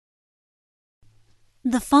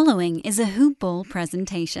The following is a Hoop Ball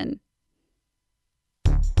presentation.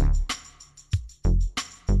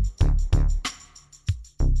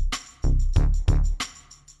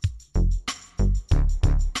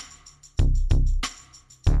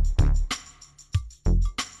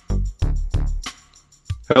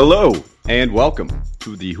 Hello and welcome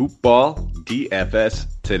to the Hoop Ball DFS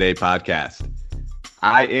Today podcast.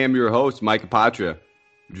 I am your host, Mike Apatra,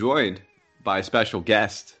 joined by a special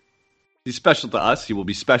guest. He's special to us. He will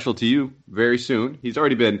be special to you very soon. He's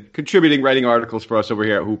already been contributing, writing articles for us over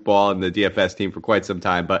here at Hoop Ball and the DFS team for quite some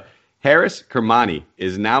time. But Haris Kermani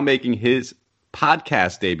is now making his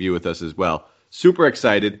podcast debut with us as well. Super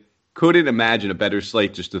excited. Couldn't imagine a better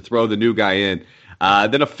slate just to throw the new guy in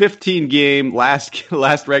than a 15-game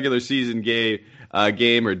last regular season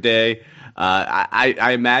game or day.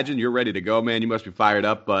 I imagine you're ready to go, man. You must be fired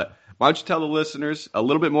up. But why don't you tell the listeners a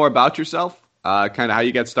little bit more about yourself? Kind of how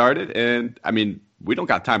you got started. And, I mean, we don't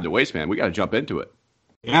got time to waste, man. We got to jump into it.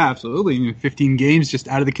 Yeah, absolutely. 15 games just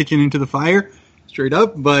out of the kitchen into the fire, straight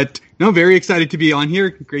up. But, no, very excited to be on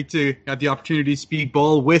here. Great to have the opportunity to speak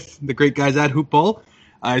ball with the great guys at Hoop Ball.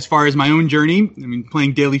 As far as my own journey, I mean,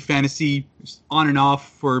 playing daily fantasy on and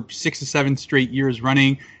off for 6 to 7 straight years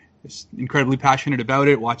running. Just incredibly passionate about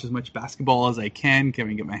it. Watch as much basketball as I can get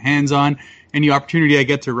my hands on. Any opportunity I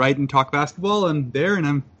get to write and talk basketball, I'm there, and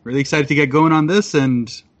I'm really excited to get going on this,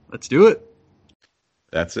 and let's do it.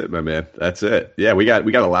 That's it, my man. That's it. Yeah, we got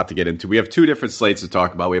a lot to get into. We have 2 different slates to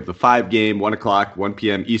talk about. We have the 5-game, 1 o'clock, 1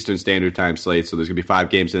 p.m. Eastern Standard Time slate, so there's going to be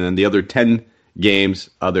 5 games, and then the other 10 games,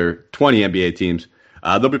 other 20 NBA teams,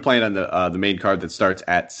 they'll be playing on the main card that starts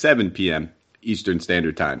at 7 p.m. Eastern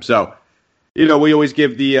Standard Time. So, you know, we always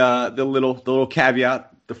give the little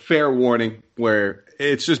caveat, the fair warning, where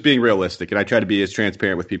it's just being realistic, and I try to be as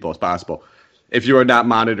transparent with people as possible. If you are not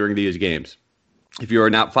monitoring these games, if you are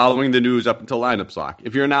not following the news up until lineups lock,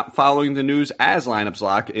 if you're not following the news as lineups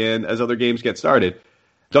lock and as other games get started,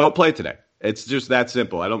 don't play today. It's just that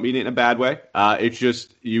simple. I don't mean it in a bad way. It's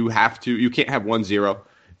just you can't have 1-0.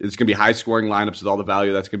 It's going to be high-scoring lineups with all the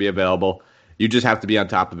value that's going to be available. You just have to be on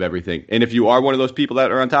top of everything. And if you are one of those people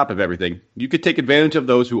that are on top of everything, you could take advantage of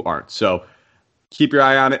those who aren't. So keep your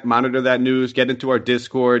eye on it. Monitor that news. Get into our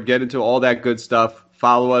Discord. Get into all that good stuff.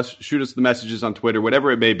 Follow us. Shoot us the messages on Twitter,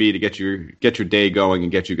 whatever it may be to get your day going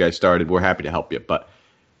and get you guys started. We're happy to help you. But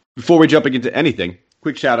before we jump into anything,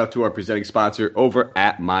 quick shout-out to our presenting sponsor over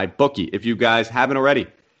at MyBookie. If you guys haven't already,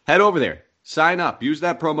 head over there. Sign up. Use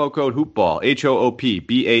that promo code HOOPBALL,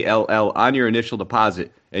 HOOPBALL, on your initial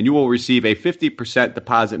deposit, and you will receive a 50%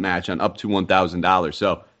 deposit match on up to $1,000.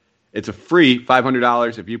 So it's a free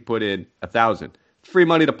 $500 if you put in $1,000. Free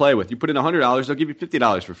money to play with. You put in $100, they'll give you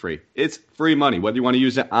 $50 for free. It's free money, whether you want to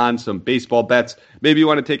use it on some baseball bets, maybe you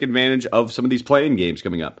want to take advantage of some of these playing games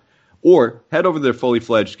coming up. Or head over to their fully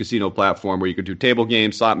fledged casino platform where you can do table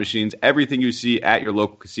games, slot machines, everything you see at your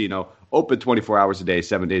local casino, open 24 hours a day,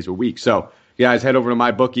 7 days a week. So, guys, head over to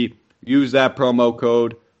MyBookie. Use that promo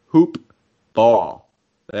code HOOPBALL.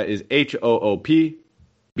 That is HOOPBALL.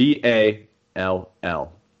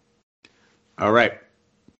 All right.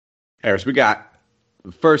 Haris, we got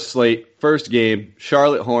the first slate, first game.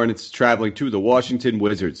 Charlotte Hornets traveling to the Washington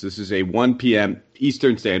Wizards. This is a 1 p.m.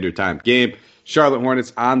 Eastern Standard Time game. Charlotte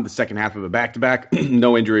Hornets on the second half of a back-to-back.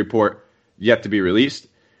 No injury report yet to be released.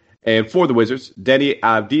 And for the Wizards, Deni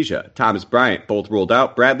Avdija, Thomas Bryant, both ruled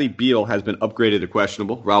out. Bradley Beal has been upgraded to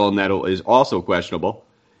questionable. Raul Neto is also questionable.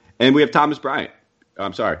 And we have Thomas Bryant.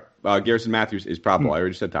 Garrison Matthews is probable. I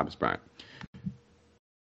already said Thomas Bryant.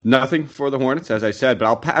 Nothing for the Hornets, as I said, but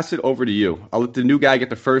I'll pass it over to you. I'll let the new guy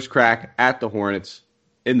get the first crack at the Hornets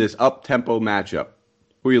in this up-tempo matchup.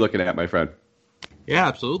 Who are you looking at, my friend? Yeah,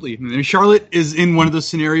 absolutely. I mean, Charlotte is in one of those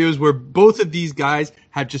scenarios where both of these guys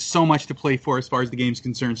have just so much to play for as far as the game's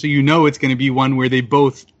concerned. So you know it's going to be one where they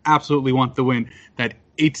both absolutely want the win. That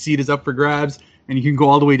 8th seed is up for grabs, and you can go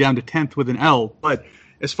all the way down to 10th with an L. But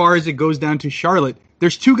as far as it goes down to Charlotte,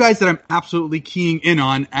 there's 2 guys that I'm absolutely keying in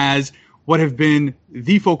on as what have been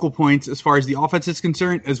the focal points as far as the offense is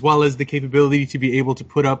concerned, as well as the capability to be able to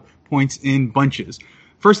put up points in bunches.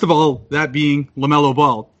 First of all, that being LaMelo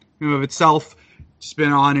Ball. In and of itself, it's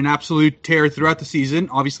been on an absolute tear throughout the season.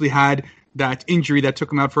 Obviously had that injury that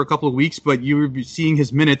took him out for a couple of weeks, but you were seeing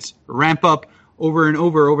his minutes ramp up over and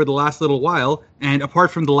over the last little while. And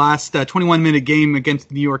apart from the last 21-minute game against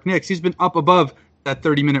the New York Knicks, he's been up above that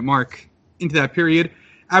 30-minute mark into that period,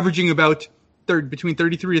 averaging about between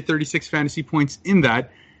 33 to 36 fantasy points in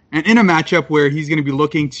that. And in a matchup where he's going to be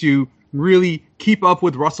looking to really keep up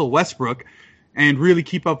with Russell Westbrook and really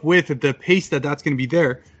keep up with the pace that's going to be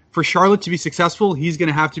there, for Charlotte to be successful, he's going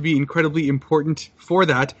to have to be incredibly important for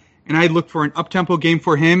that. and I'd look for an up-tempo game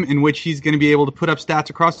for him in which he's going to be able to put up stats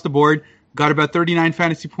across the board. Got about 39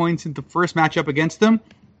 fantasy points in the first matchup against them,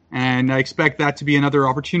 and I expect that to be another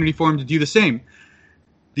opportunity for him to do the same.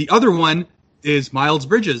 The other one is Miles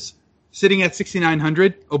Bridges, sitting at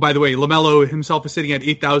 6,900. Oh, by the way, LaMelo himself is sitting at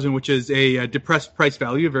 8,000, which is a depressed price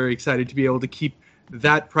value. Very excited to be able to keep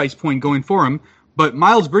that price point going for him. But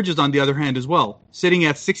Miles Bridges, on the other hand, as well, sitting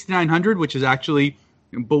at 6,900, which is actually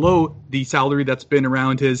below the salary that's been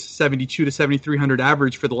around his 72 to 7,300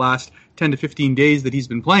 average for the last 10 to 15 days that he's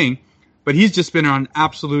been playing. But he's just been on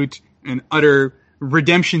absolute and utter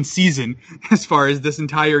redemption season as far as this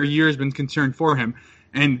entire year has been concerned for him.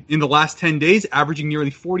 And in the last 10 days, averaging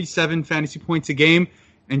nearly 47 fantasy points a game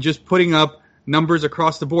and just putting up numbers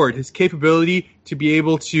across the board. His capability to be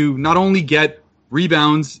able to not only get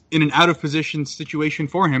rebounds in an out-of-position situation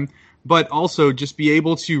for him, but also just be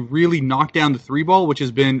able to really knock down the three ball, which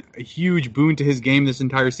has been a huge boon to his game this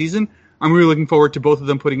entire season. I'm really looking forward to both of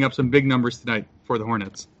them putting up some big numbers tonight for the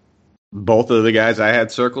Hornets. Both of the guys I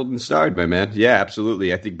had circled and starred, my man. Yeah,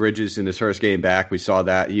 absolutely. I think Bridges in his first game back, we saw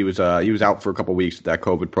that he was out for a couple weeks with that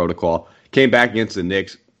COVID protocol. Came back against the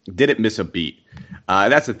Knicks, didn't miss a beat.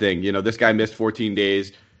 That's the thing. This guy missed 14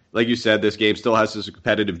 days. Like you said, this game still has some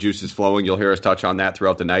competitive juices flowing. You'll hear us touch on that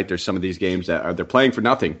throughout the night. There's some of these games that they're playing for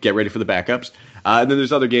nothing. Get ready for the backups. And then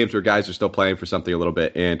there's other games where guys are still playing for something a little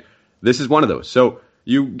bit. And this is one of those. So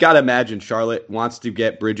you got to imagine Charlotte wants to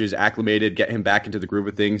get Bridges acclimated, get him back into the groove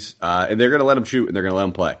of things. And they're going to let him shoot and they're going to let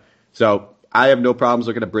him play. So I have no problems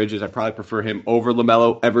looking at Bridges. I probably prefer him over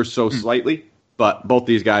LaMelo ever so slightly. But both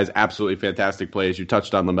these guys, absolutely fantastic plays. You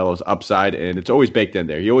touched on LaMelo's upside, and it's always baked in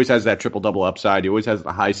there. He always has that triple-double upside. He always has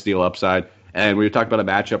the high steal upside. And when you talk about a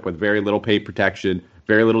matchup with very little paint protection,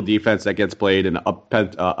 very little defense that gets played in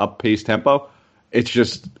up-paced tempo, it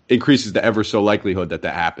just increases the ever-so likelihood that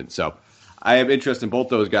happens. So I have interest in both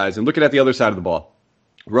those guys. And looking at the other side of the ball,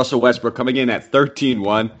 Russell Westbrook coming in at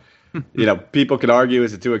 13-1. People can argue,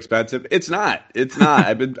 is it too expensive? It's not. It's not.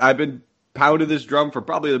 I've been pounded this drum for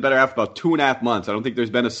probably the better half, about 2.5 months. I don't think there's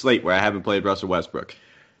been a slate where I haven't played Russell Westbrook.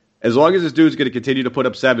 As long as this dude's going to continue to put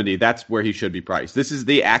up 70, that's where he should be priced. This is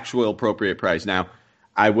the actual appropriate price. Now,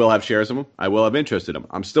 I will have shares of him. I will have interest in him.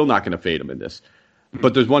 I'm still not going to fade him in this.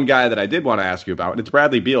 But there's one guy that I did want to ask you about, and it's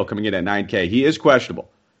Bradley Beal coming in at 9K. He is questionable.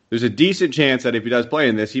 There's a decent chance that if he does play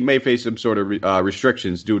in this, he may face some sort of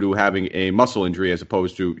restrictions due to having a muscle injury as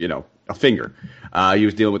opposed to, a finger. He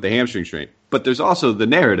was dealing with the hamstring strain. But there's also the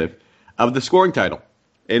narrative of the scoring title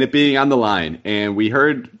and it being on the line. And we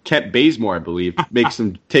heard Kent Bazemore, I believe,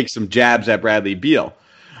 take some jabs at Bradley Beal.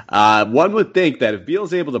 One would think that if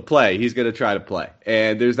Beal's able to play, he's going to try to play.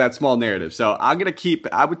 And there's that small narrative. So I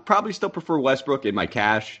would probably still prefer Westbrook in my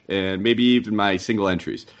cash and maybe even my single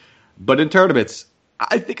entries. But in tournaments,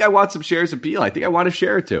 I think I want some shares of Beal. I think I want a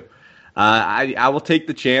share or two. I will take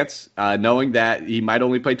the chance, knowing that he might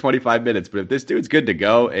only play 25 minutes. But if this dude's good to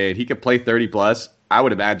go and he could play 30 plus, I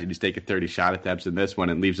would imagine he's taking 30 shot attempts in this one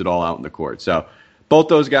and leaves it all out in the court. So both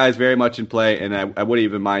those guys very much in play, and I wouldn't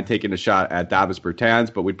even mind taking a shot at Davis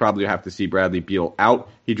Bertans, but we'd probably have to see Bradley Beal out.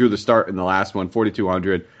 He drew the start in the last one,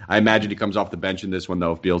 4,200. I imagine he comes off the bench in this one,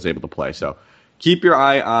 though, if Beal's able to play. So keep your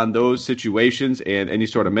eye on those situations and any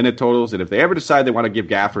sort of minute totals. And if they ever decide they want to give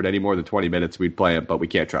Gafford any more than 20 minutes, we'd play him, but we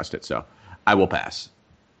can't trust it. So I will pass.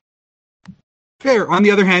 Fair. On the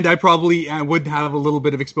other hand, I probably would have a little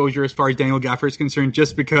bit of exposure as far as Daniel Gafford is concerned,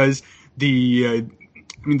 just because the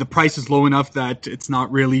price is low enough that it's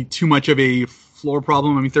not really too much of a floor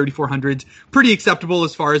problem. 3,400 pretty acceptable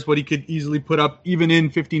as far as what he could easily put up, even in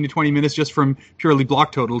 15 to 20 minutes, just from purely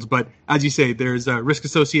block totals. But as you say, there's a risk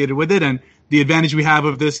associated with it, and the advantage we have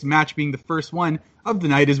of this match being the first one of the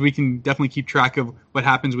night is we can definitely keep track of what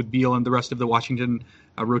happens with Beal and the rest of the Washington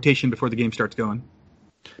rotation before the game starts going.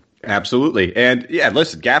 Absolutely. And yeah,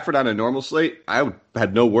 listen, Gafford on a normal slate, I would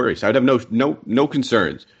have no worries. I would have no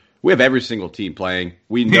concerns. We have every single team playing.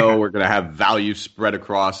 We know we're going to have value spread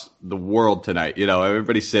across the world tonight.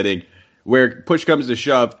 Everybody's sitting. Where push comes to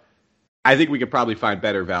shove, I think we could probably find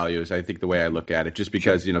better values, I think, the way I look at it, just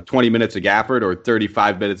because, 20 minutes of Gafford or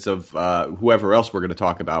 35 minutes of whoever else we're going to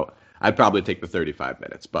talk about, I'd probably take the 35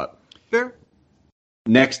 minutes. But fair.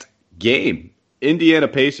 Next game, Indiana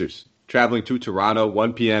Pacers. Traveling to Toronto,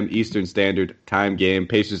 1 p.m. Eastern Standard Time game.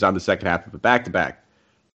 Pacers on the second half of a back-to-back.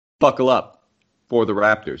 Buckle up for the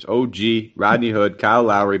Raptors. OG, Rodney Hood, Kyle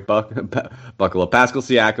Lowry, buckle up. Pascal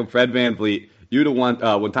Siakam, Fred VanVleet,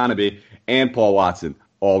 Yuta Watanabe, and Paul Watson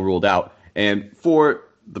all ruled out. And for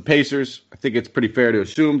the Pacers, I think it's pretty fair to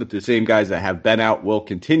assume that the same guys that have been out will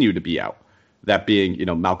continue to be out. That being,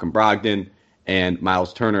 Malcolm Brogdon and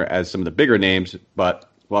Miles Turner as some of the bigger names,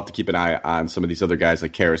 but we'll have to keep an eye on some of these other guys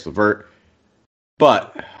like Karis LeVert.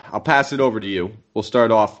 But I'll pass it over to you. We'll start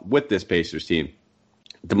off with this Pacers team.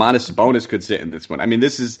 Domantas Sabonis could sit in this one. I mean,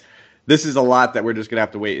 this is a lot that we're just going to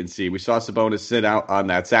have to wait and see. We saw Sabonis sit out on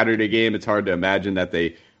that Saturday game. It's hard to imagine that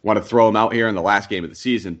they want to throw him out here in the last game of the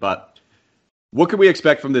season. But what can we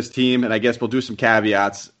expect from this team? And I guess we'll do some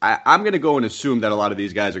caveats. I'm going to go and assume that a lot of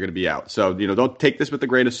these guys are going to be out. So, don't take this with a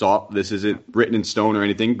grain of salt. This isn't written in stone or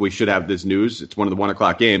anything. We should have this news. It's one of the 1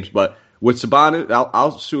 o'clock games. But with Sabonis,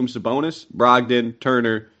 I'll assume Sabonis, Brogdon,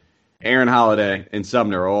 Turner, Aaron Holiday, and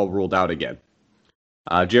Sumner are all ruled out again.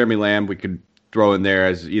 Jeremy Lamb, we could throw in there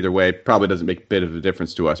as either way. Probably doesn't make a bit of a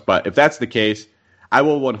difference to us. But if that's the case, I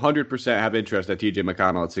will 100% have interest at TJ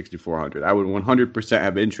McConnell at 6,400. I would 100%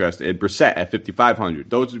 have interest in Brissett at 5,500.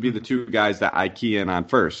 Those would be the two guys that I key in on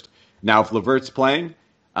first. Now, if LeVert's playing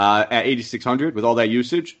at 8,600 with all that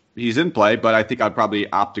usage, he's in play, but I think I'd probably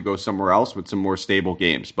opt to go somewhere else with some more stable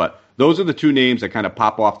games. But those are the two names that kind of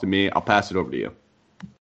pop off to me. I'll pass it over to you.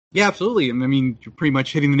 Yeah, absolutely. I mean, you're pretty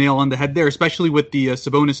much hitting the nail on the head there, especially with the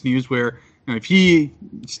Sabonis news where if he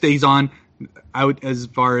stays on out as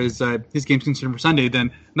far as his game's concerned for Sunday,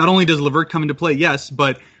 then not only does LeVert come into play, yes,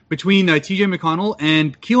 but between TJ McConnell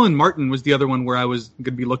and Keelan Martin was the other one where I was going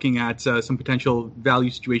to be looking at some potential value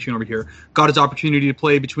situation over here. Got his opportunity to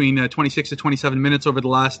play between 26 to 27 minutes over the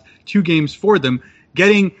last 2 games for them,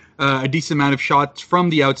 getting a decent amount of shots from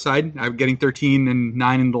the outside, getting 13 and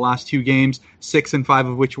 9 in the last 2 games, 6 and 5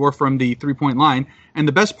 of which were from the three-point line. And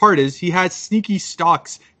the best part is he has sneaky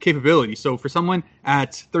stocks capability. So for someone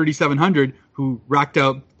at 3,700 who racked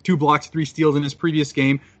up 2 blocks, 3 steals in his previous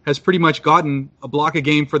game, has pretty much gotten a block a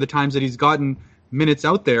game for the times that he's gotten minutes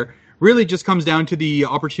out there, really just comes down to the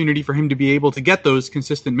opportunity for him to be able to get those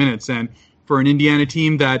consistent minutes. And for an Indiana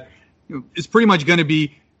team that is pretty much going to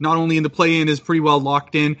be not only in the play-in, is pretty well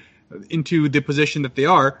locked in into the position that they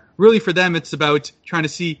are, really for them it's about trying to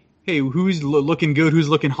see, hey, who's looking good, who's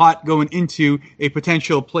looking hot going into a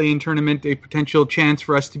potential play-in tournament, a potential chance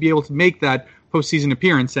for us to be able to make that postseason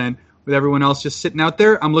appearance. And with everyone else just sitting out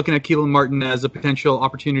there, I'm looking at Keelan Martin as a potential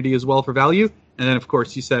opportunity as well for value. And then, of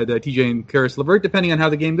course, you said TJ and Karis LeVert, depending on how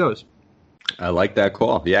the game goes. I like that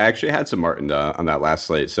call. Yeah, I actually had some Martin on that last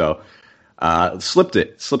slate. So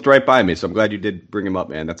slipped right by me. So I'm glad you did bring him up,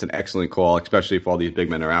 man. That's an excellent call, especially if all these big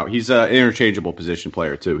men are out. He's an interchangeable position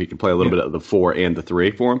player, too. He can play a little bit of the 4 and the 3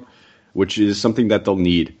 for him, which is something that they'll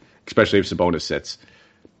need, especially if Sabonis sits.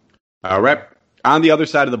 All right. On the other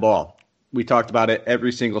side of the ball, we talked about it.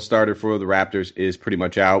 Every single starter for the Raptors is pretty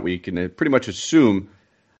much out. We can pretty much assume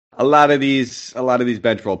a lot of these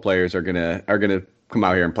bench role players are gonna come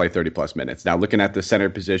out here and play 30-plus minutes. Now, looking at the center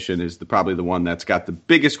position is probably the one that's got the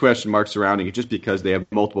biggest question mark surrounding it, just because they have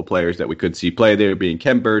multiple players that we could see play there, being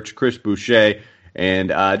Kem Birch, Chris Boucher, and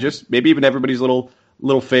just maybe even everybody's little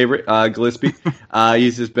favorite, Gillespie.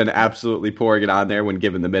 He's just been absolutely pouring it on there when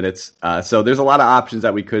given the minutes. So there's a lot of options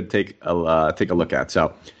that we could take a look at.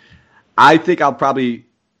 So I think I'll probably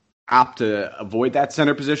opt to avoid that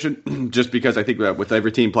center position just because I think that with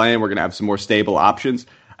every team playing, we're going to have some more stable options.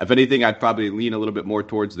 If anything, I'd probably lean a little bit more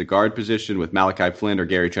towards the guard position with Malachi Flynn or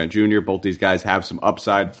Gary Trent Jr. Both these guys have some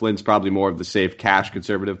upside. Flynn's probably more of the safe cash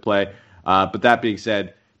conservative play. But that being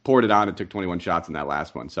said, poured it on and took 21 shots in that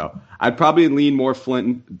last one. So I'd probably lean more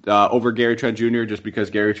Flynn over Gary Trent Jr. just because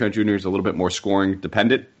Gary Trent Jr. is a little bit more scoring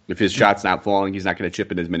dependent. If his shot's not falling, he's not going to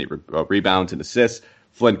chip in as many rebounds and assists.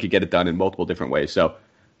 Flynn could get it done in multiple different ways. So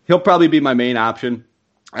he'll probably be my main option.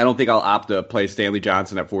 I don't think I'll opt to play Stanley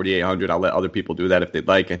Johnson at 4,800. I'll let other people do that if they'd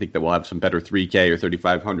like. I think that we'll have some better $3K or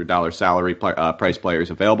 $3,500 salary price players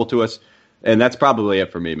available to us. And that's probably it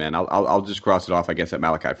for me, man. I'll just cross it off, I guess, at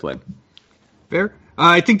Malachi Flynn. Fair.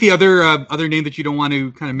 I think the other name that you don't want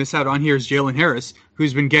to kind of miss out on here is Jalen Harris,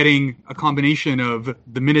 who's been getting a combination of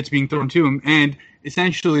the minutes being thrown to him, and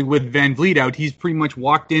essentially with Van Vliet out, he's pretty much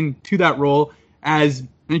walked into that role as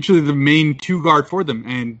essentially the main 2 guard for them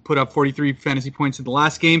and put up 43 fantasy points in the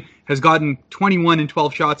last game, has gotten 21 and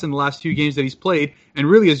 12 shots in the last 2 games that he's played, and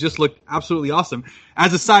really has just looked absolutely awesome.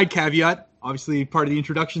 As a side caveat, obviously part of the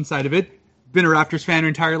introduction side of it, been a Raptors fan our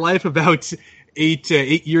entire life, about 8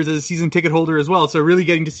 years as a season ticket holder as well. So really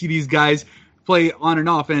getting to see these guys play on and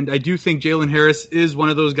off. And I do think Jalen Harris is one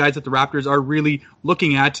of those guys that the Raptors are really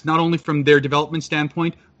looking at, not only from their development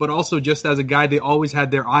standpoint, but also just as a guy they always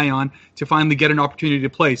had their eye on to finally get an opportunity to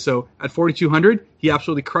play. So at 4,200, he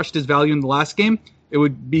absolutely crushed his value in the last game. It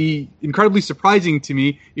would be incredibly surprising to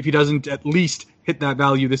me if he doesn't at least hit that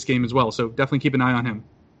value this game as well. So definitely keep an eye on him.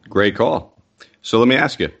 Great call. So let me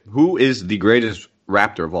ask you, who is the greatest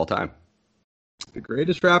Raptor of all time? The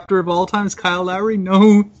greatest Raptor of all time is Kyle Lowry.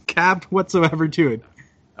 No cap whatsoever to it.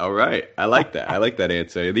 All right. I like that. I like that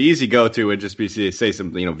answer. The easy go-to would just be to say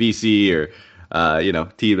some, VC or,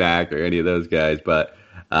 T-Mac or any of those guys. But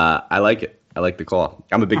I like it. I like the call.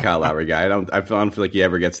 I'm a big Kyle Lowry guy. I don't feel like he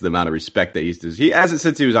ever gets the amount of respect that he used to. He hasn't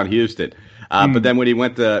since he was on Houston. But then when he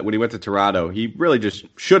went to Toronto, he really just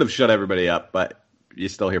should have shut everybody up. But you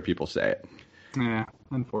still hear people say it. Yeah,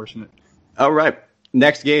 unfortunate. All right.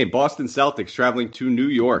 Next game, Boston Celtics traveling to New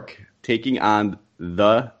York, taking on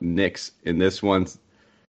the Knicks in this one.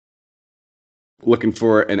 Looking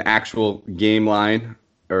for an actual game line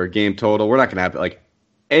or game total. We're not going to have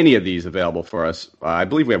any of these available for us. I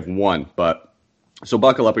believe we have one, but so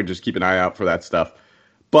buckle up and just keep an eye out for that stuff.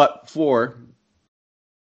 But where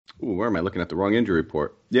am I looking at the wrong injury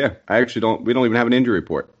report? Yeah, we don't even have an injury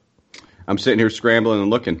report. I'm sitting here scrambling and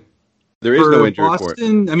looking. There is no injury report.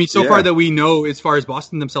 I mean, so far that we know, as far as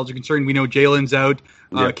Boston themselves are concerned, we know Jalen's out,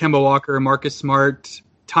 Kemba Walker, Marcus Smart,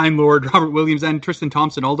 Time Lord, Robert Williams, and Tristan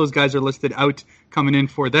Thompson. All those guys are listed out coming in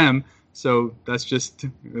for them. So that's just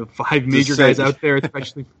 5 major guys out there,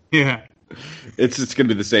 especially. Yeah. It's going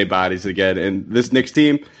to be the same bodies again. And this Knicks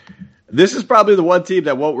team, this is probably the one team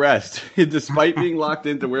that won't rest. Despite being locked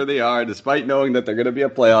into where they are, despite knowing that they're going to be a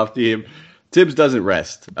playoff team, Tibbs doesn't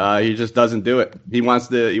rest. He just doesn't do it. He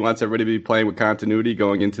wants everybody to be playing with continuity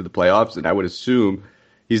going into the playoffs, and I would assume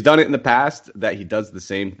he's done it in the past that he does the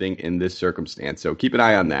same thing in this circumstance. So keep an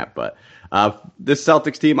eye on that. But this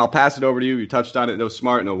Celtics team, I'll pass it over to you. You touched on it. No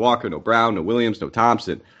Smart, no Walker, no Brown, no Williams, no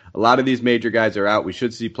Thompson. A lot of these major guys are out. We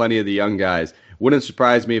should see plenty of the young guys. Wouldn't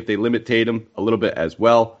surprise me if they limit Tatum a little bit as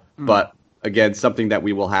well. But again, something that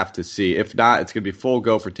we will have to see. If not, it's going to be full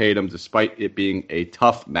go for Tatum, despite it being a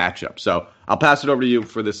tough matchup. So I'll pass it over to you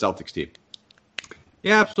for the Celtics team.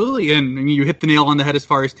 Yeah, absolutely. And I mean, you hit the nail on the head as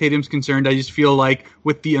far as Tatum's concerned. I just feel like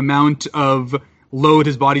with the amount of load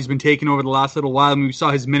his body's been taking over the last little while, I mean, we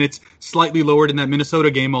saw his minutes slightly lowered in that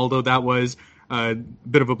Minnesota game, although that was a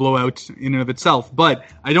bit of a blowout in and of itself. But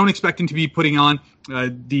I don't expect him to be putting on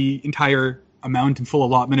the entire amount and full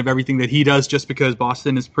allotment of everything that he does, just because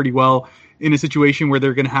Boston is pretty well in a situation where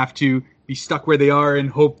they're going to have to be stuck where they are and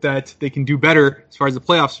hope that they can do better as far as the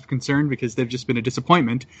playoffs are concerned, because they've just been a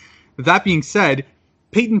disappointment. That being said,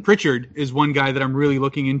 Peyton Pritchard is one guy that I'm really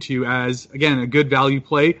looking into as, again, a good value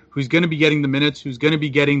play, who's going to be getting the minutes, who's going to be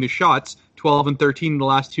getting the shots, 12 and 13 in the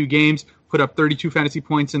last 2 games, put up 32 fantasy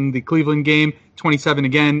points in the Cleveland game, 27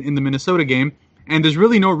 again in the Minnesota game. And there's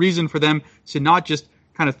really no reason for them to not just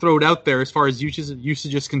kind of throw it out there as far as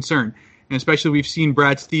usage is concerned. And especially we've seen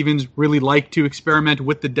Brad Stevens really like to experiment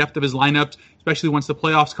with the depth of his lineups, especially once the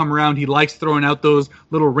playoffs come around. He likes throwing out those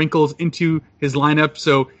little wrinkles into his lineup.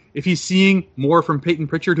 So if he's seeing more from Peyton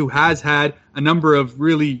Pritchard, who has had a number of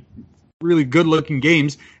really, really good-looking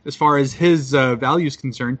games as far as his value is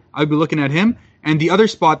concerned, I'd be looking at him. And the other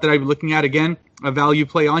spot that I'd be looking at, again, a value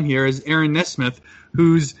play on here, is Aaron Nesmith,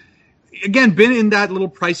 who's, again, been in that little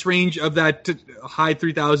price range of that high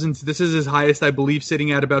 3,000s. This is his highest, I believe,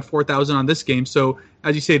 sitting at about 4,000 on this game. So,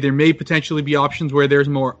 as you say, there may potentially be options where there's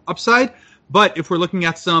more upside. But if we're looking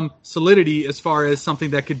at some solidity as far as something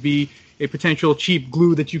that could be a potential cheap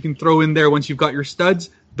glue that you can throw in there once you've got your studs,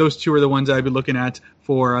 those two are the ones I'd be looking at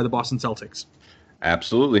for the Boston Celtics.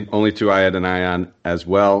 Absolutely. Only 2 I had an eye on as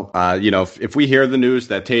well. If we hear the news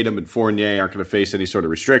that Tatum and Fournier aren't going to face any sort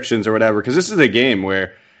of restrictions or whatever, because this is a game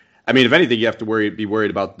where, I mean, if anything, you have to be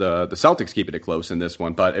worried about the Celtics keeping it close in this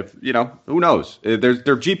one. But if who knows? They're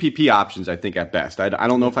GPP options, I think, at best. I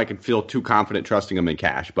don't know if I can feel too confident trusting them in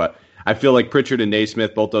cash, but I feel like Pritchard and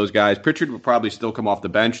Naismith, both those guys. Pritchard will probably still come off the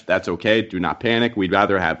bench. That's okay. Do not panic. We'd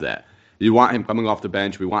rather have that. You want him coming off the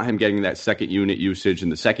bench. We want him getting that second unit usage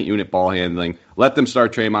and the second unit ball handling. Let them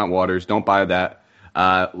start Tremont Waters. Don't buy that.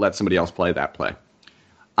 Let somebody else play that play.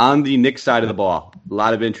 On the Knicks side of the ball, a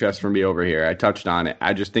lot of interest for me over here. I touched on it.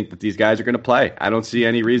 I just think that these guys are going to play. I don't see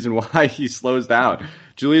any reason why he slows down.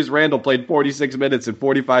 Julius Randle played 46 minutes and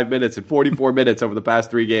 45 minutes and 44 minutes over the past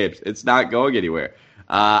 3 games. It's not going anywhere.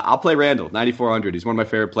 I'll play Randle, 9,400. He's one of my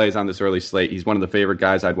favorite plays on this early slate. He's one of the favorite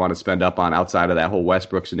guys I'd want to spend up on outside of that whole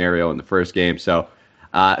Westbrook scenario in the first game. So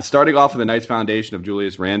starting off with a nice foundation of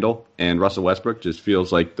Julius Randle and Russell Westbrook just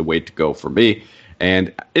feels like the way to go for me.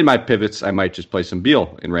 And in my pivots, I might just play some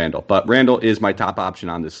Beal in Randle. But Randle is my top option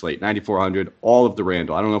on this slate, 9,400, all of the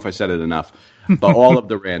Randle. I don't know if I said it enough, but all of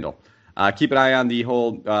the Randle. Keep an eye on the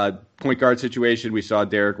whole point guard situation. We saw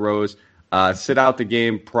Derrick Rose sit out the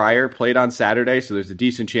game prior, played on Saturday, so there's a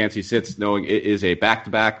decent chance he sits, knowing it is a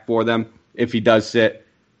back-to-back for them. If he does sit,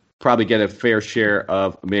 probably get a fair share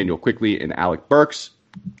of Emmanuel Quickley and Alec Burks.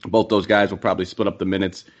 Both those guys will probably split up the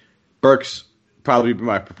minutes. Burks probably be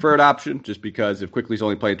my preferred option, just because if Quickley's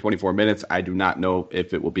only playing 24 minutes, I do not know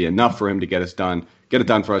if it will be enough for him to get us done get it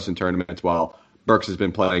done for us in tournaments while Burks has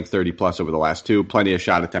been playing 30-plus over the last two. Plenty of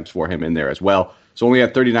shot attempts for him in there as well. So only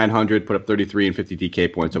at 3,900, put up 33 and 50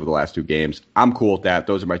 DK points over the last two games. I'm cool with that.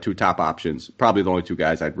 Those are my two top options. Probably the only two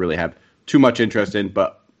guys I'd really have too much interest in,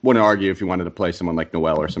 but wouldn't argue if you wanted to play someone like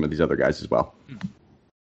Noel or some of these other guys as well.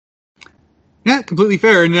 Yeah, completely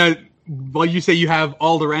fair. And while you say you have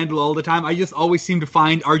all the Randall all the time, I just always seem to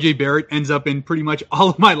find RJ Barrett ends up in pretty much all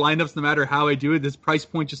of my lineups, no matter how I do it. This price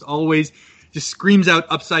point just always just screams out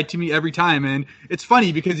upside to me every time. And it's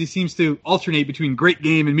funny because he seems to alternate between great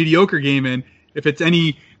game and mediocre game. And if it's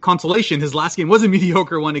any consolation, his last game was a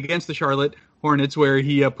mediocre one against the Charlotte Hornets where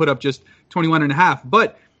he put up just 21.5.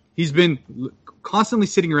 But he's been constantly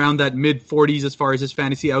sitting around that mid-40s as far as his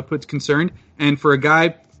fantasy output's concerned. And for a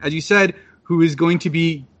guy, as you said, who is going to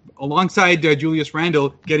be alongside Julius Randle,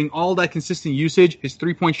 getting all that consistent usage. His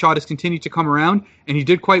three-point shot has continued to come around, and he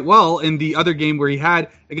did quite well in the other game where he had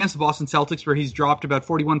against the Boston Celtics, where he's dropped about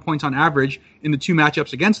 41 points on average in the two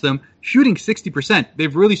matchups against them, shooting 60%.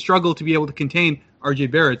 They've really struggled to be able to contain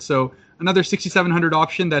RJ Barrett. So another 6,700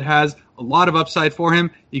 option that has a lot of upside for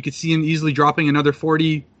him. You could see him easily dropping another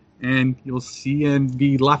 40, and you'll see and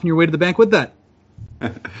be laughing your way to the bank with that.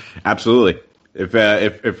 Absolutely.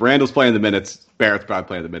 If Randall's playing the minutes, Barrett's probably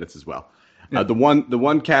playing the minutes as well. Yeah. The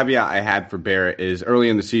one caveat I had for Barrett is early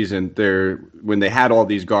in the season, when they had all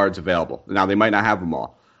these guards available. Now they might not have them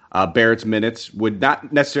all. Barrett's minutes would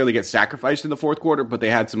not necessarily get sacrificed in the fourth quarter, but they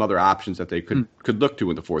had some other options that they could look to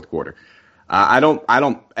in the fourth quarter. I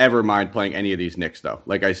don't ever mind playing any of these Knicks though.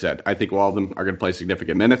 Like I said, I think all of them are going to play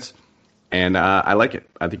significant minutes. And I like it.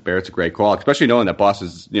 I think Barrett's a great call, especially knowing that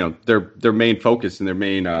Boston's, their main focus and their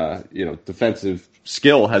main, defensive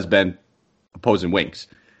skill has been opposing wings.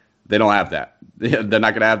 They don't have that. They're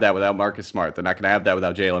not going to have that without Marcus Smart. They're not going to have that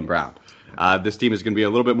without Jaylen Brown. This team is going to be a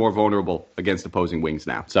little bit more vulnerable against opposing wings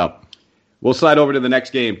now. So we'll slide over to the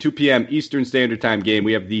next game, 2 p.m. Eastern Standard Time game.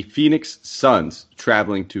 We have the Phoenix Suns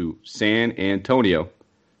traveling to San Antonio,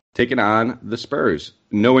 taking on the Spurs.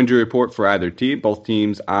 No injury report for either team. Both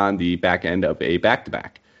teams on the back end of a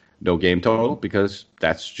back-to-back. No game total because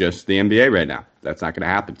that's just the NBA right now. That's not going to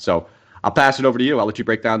happen. So I'll pass it over to you. I'll let you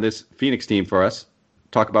break down this Phoenix team for us.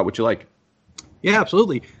 Talk about what you like. Yeah,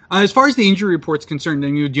 absolutely. As far as the injury report's concerned,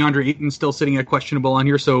 DeAndre Ayton's still sitting at questionable on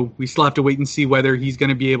here, so we still have to wait and see whether he's going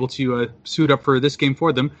to be able to suit up for this game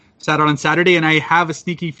for them. Sat out on Saturday, and I have a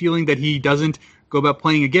sneaky feeling that he doesn't go about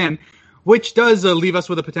playing again, which does leave us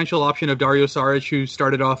with a potential option of Dario Saric, who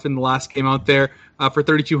started off in the last game out there for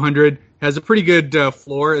 3,200. Has a pretty good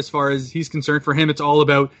floor as far as he's concerned. For him, it's all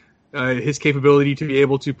about his capability to be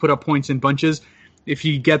able to put up points in bunches. If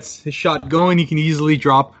he gets his shot going, he can easily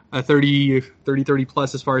drop 30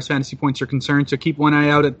 plus as far as fantasy points are concerned. So keep one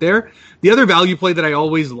eye out at there. The other value play that I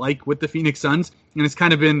always like with the Phoenix Suns, and it's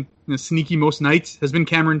kind of been sneaky most nights, has been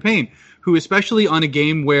Cameron Payne, who especially on a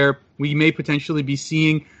game where we may potentially be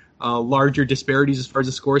seeing larger disparities as far as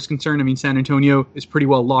the score is concerned. San Antonio is pretty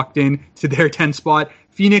well locked in to their 10 spot.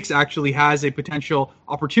 Phoenix actually has a potential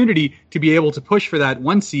opportunity to be able to push for that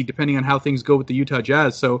 1 seed depending on how things go with the Utah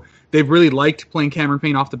Jazz. So they've really liked playing Cameron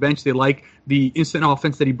Payne off the bench. They like the instant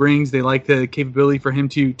offense that he brings. They like the capability for him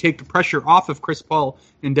to take the pressure off of Chris Paul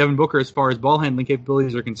and Devin Booker as far as ball handling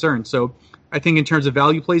capabilities are concerned. So I think in terms of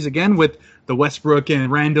value plays, again, with the Westbrook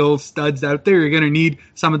and Randall studs out there, you're going to need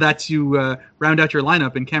some of that to round out your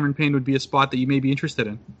lineup, and Cameron Payne would be a spot that you may be interested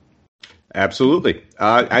in. Absolutely.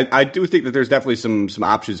 I do think that there's definitely some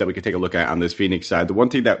options that we could take a look at on this Phoenix side. The one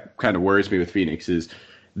thing that kind of worries me with Phoenix is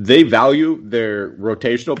they value their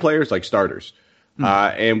rotational players like starters.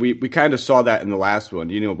 And we kind of saw that in the last one,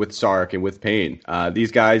 with Sark and with Payne.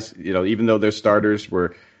 These guys, even though their starters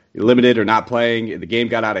were limited or not playing, the game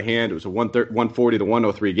got out of hand. It was a 140 to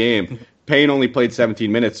 103 game. Payne only played 17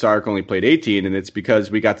 minutes. Sark only played 18, and it's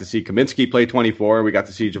because we got to see Kaminsky play 24, and we got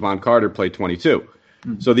to see Javon Carter play 22.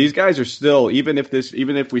 So these guys are still, even if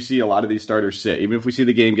we see a lot of these starters sit, even if we see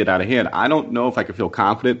the game get out of hand, I don't know if I can feel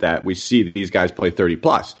confident that we see these guys play 30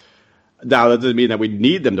 plus. Now, that doesn't mean that we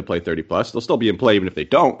need them to play 30 plus. They'll still be in play even if they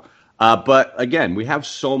don't. But again, we have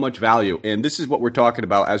so much value, and this is what we're talking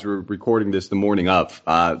about as we're recording this the morning of.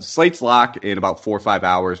 Slate's locked in about 4 or 5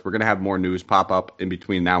 hours. We're going to have more news pop up in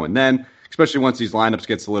between now and then, especially once these lineups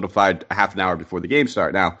get solidified a half an hour before the game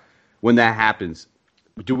start. Now, when that happens,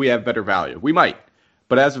 do we have better value? We might.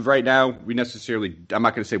 But as of right now, I'm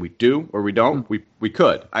not going to say we do or we don't. We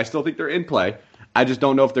could. I still think they're in play. I just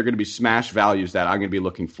don't know if they're going to be smash values that I'm going to be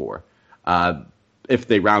looking for. If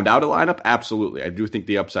they round out a lineup, absolutely. I do think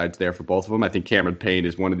the upside's there for both of them. I think Cameron Payne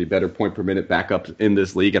is one of the better point-per-minute backups in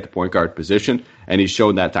this league at the point guard position, and he's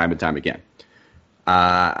shown that time and time again.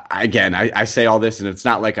 Again, I say all this, and it's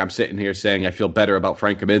not like I'm sitting here saying I feel better about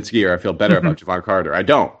Frank Kaminsky or I feel better about Javon Carter. I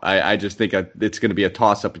don't. I just think it's going to be a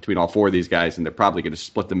toss-up between all four of these guys, and they're probably going to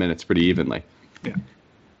split the minutes pretty evenly. Yeah.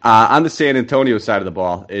 On the San Antonio side of the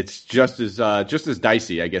ball, it's just as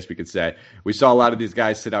dicey, I guess we could say. We saw a lot of these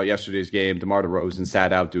guys sit out yesterday's game. DeMar DeRozan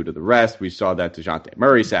sat out due to the rest. We saw that DeJounte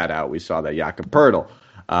Murray sat out. We saw that Jakob Poeltl,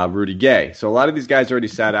 Rudy Gay. So a lot of these guys already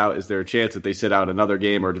sat out. Is there a chance that they sit out another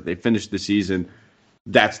game, or did they finish the season?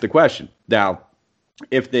 That's the question. Now,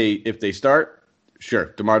 if they start,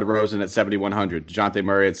 sure, DeMar DeRozan at 7,100, DeJounte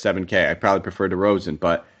Murray at 7K. I probably prefer DeRozan,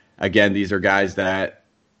 but again, these are guys that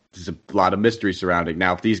there's a lot of mystery surrounding.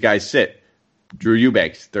 Now, if these guys sit, Drew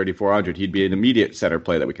Eubanks, 3,400, he'd be an immediate center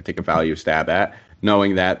play that we could take a value stab at,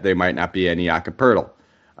 knowing that there might not be any Jakob Poeltl.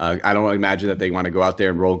 I don't imagine that they want to go out there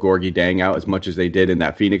and roll Gorgui Dieng out as much as they did in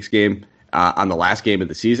that Phoenix game on the last game of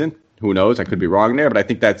the season. Who knows? I could be wrong there, but I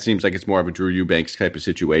think that seems like it's more of a Drew Eubanks type of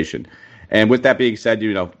situation. And with that being said,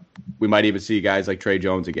 we might even see guys like Trey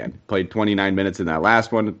Jones again. Played 29 minutes in that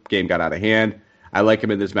last one. Game got out of hand. I like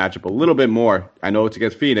him in this matchup a little bit more. I know it's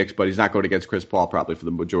against Phoenix, but he's not going against Chris Paul probably for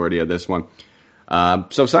the majority of this one.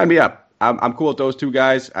 So sign me up. I'm cool with those two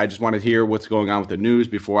guys. I just want to hear what's going on with the news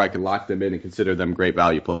before I can lock them in and consider them great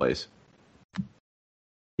value plays.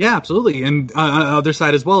 Yeah, absolutely. And other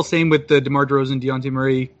side as well, same with the DeMar DeRozan, DeJounte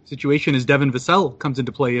Murray situation, as Devin Vassell comes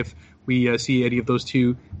into play if we see any of those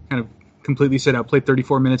two kind of completely sit out. Played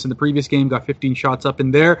 34 minutes in the previous game, got 15 shots up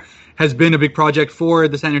in there. Has been a big project for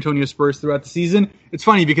the San Antonio Spurs throughout the season. It's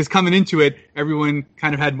funny because coming into it, everyone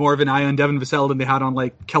kind of had more of an eye on Devin Vassell than they had on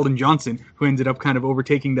like Keldon Johnson, who ended up kind of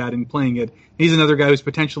overtaking that and playing it. He's another guy who's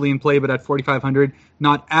potentially in play, but at 4,500,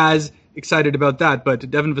 not as excited about that. But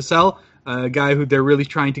Devin Vassell, a guy who they're really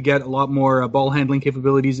trying to get a lot more ball handling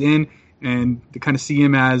capabilities in, and to kind of see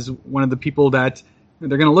him as one of the people that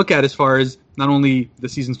they're going to look at as far as not only the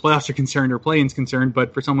season's playoffs are concerned or play-in's concerned,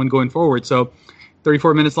 but for someone going forward. So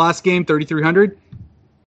 34 minutes last game, 3,300.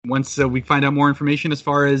 Once we find out more information as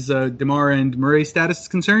far as DeMar and Murray's status is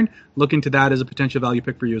concerned, look into that as a potential value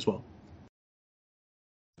pick for you as well.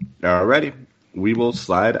 Alrighty. We will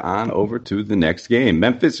slide on over to the next game.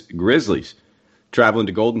 Memphis Grizzlies traveling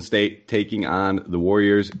to Golden State, taking on the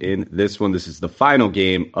Warriors in this one. This is the final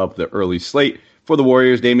game of the early slate. For the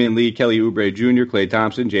Warriors, Damian Lee, Kelly Oubre Jr., Klay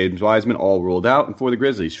Thompson, James Wiseman, all ruled out. And for the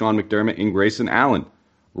Grizzlies, Sean McDermott and Grayson Allen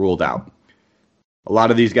ruled out. A lot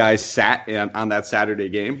of these guys sat on that Saturday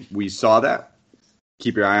game. We saw that.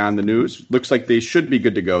 Keep your eye on the news. Looks like they should be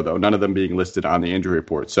good to go, though, none of them being listed on the injury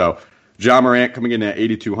report. So, Ja Morant coming in at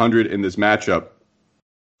 8,200 in this matchup.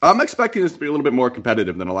 I'm expecting this to be a little bit more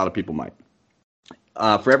competitive than a lot of people might.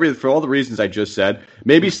 For all the reasons I just said,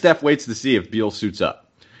 maybe Steph waits to see if Beal suits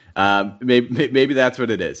up. Maybe that's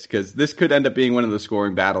what it is, because this could end up being one of the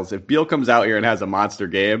scoring battles. If Beal comes out here and has a monster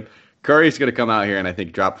game, Curry's going to come out here and I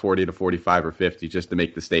think drop 40 to 45 or 50 just to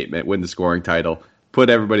make the statement, win the scoring title, put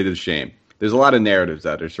everybody to shame. There's a lot of narratives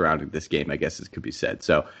that are surrounding this game, I guess it could be said.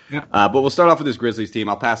 So, yeah. But we'll start off with this Grizzlies team.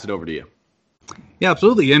 I'll pass it over to you. Yeah,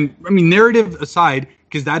 absolutely. And I mean, narrative aside,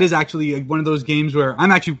 because that is actually one of those games where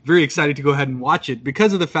I'm actually very excited to go ahead and watch it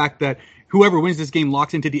because of the fact that whoever wins this game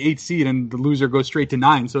locks into the 8th seed and the loser goes straight to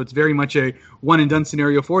 9. So it's very much a one-and-done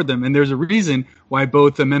scenario for them. And there's a reason why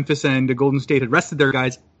both Memphis and Golden State had rested their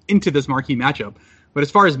guys into this marquee matchup. But as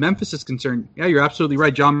far as Memphis is concerned, yeah, you're absolutely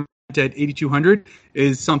right. Ja Morant at 8,200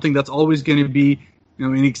 is something that's always going to be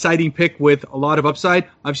an exciting pick with a lot of upside.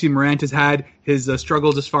 Obviously, Morant has had his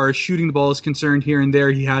struggles as far as shooting the ball is concerned here and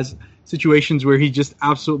there. He has situations where he just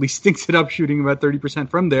absolutely stinks it up shooting about 30%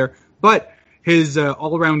 from there. But his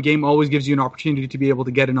all-around game always gives you an opportunity to be able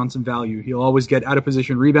to get in on some value. He'll always get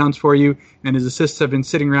out-of-position rebounds for you, and his assists have been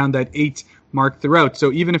sitting around that 8 mark throughout.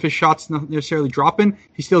 So even if his shot's not necessarily dropping,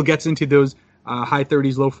 he still gets into those high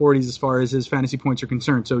 30s, low 40s as far as his fantasy points are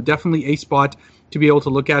concerned. So definitely a spot to be able to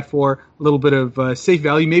look at for a little bit of safe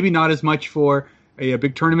value. Maybe not as much for a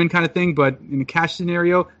big tournament kind of thing, but in a cash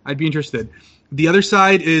scenario, I'd be interested. The other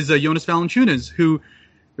side is Jonas Valanciunas, who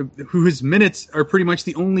his minutes are pretty much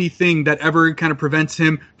the only thing that ever kind of prevents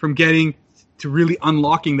him from getting to really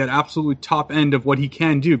unlocking that absolute top end of what he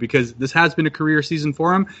can do, because this has been a career season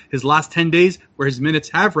for him. His last 10 days where his minutes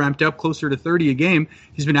have ramped up closer to 30 a game,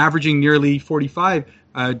 he's been averaging nearly 45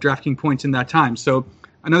 drafting points in that time. So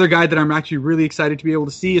another guy that I'm actually really excited to be able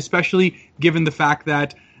to see, especially given the fact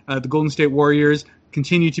that the Golden State Warriors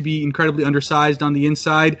continue to be incredibly undersized on the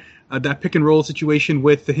inside. That pick and roll situation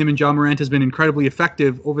with him and Ja Morant has been incredibly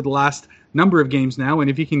effective over the last number of games now. And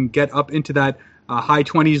if he can get up into that high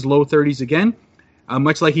 20s, low 30s again,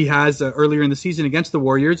 much like he has earlier in the season against the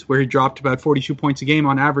Warriors, where he dropped about 42 points a game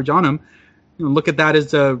on average on him, look at that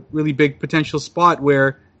as a really big potential spot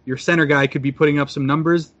where your center guy could be putting up some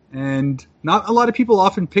numbers, and not a lot of people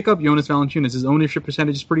often pick up Jonas Valanciunas. His ownership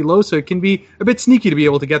percentage is pretty low, so it can be a bit sneaky to be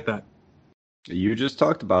able to get that. You just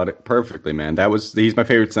talked about it perfectly, man. He's my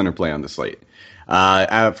favorite center play on the slate.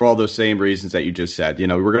 For all those same reasons that you just said.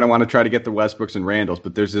 We're going to want to try to get the Westbrooks and Randalls,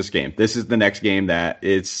 but there's this game. This is the next game that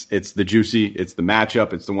it's the juicy, it's the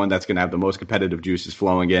matchup, it's the one that's going to have the most competitive juices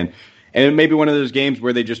flowing in. And it may be one of those games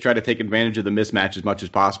where they just try to take advantage of the mismatch as much as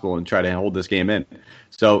possible and try to hold this game in.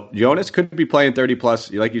 So Jonas could be playing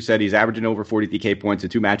 30-plus. Like you said, he's averaging over 40 DK points in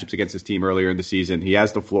 2 matchups against his team earlier in the season. He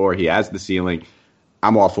has the floor. He has the ceiling.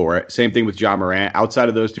 I'm all for it. Same thing with Ja Morant. Outside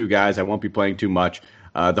of those 2 guys, I won't be playing too much.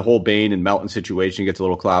 The whole Bane and Melton situation gets a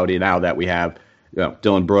little cloudy now that we have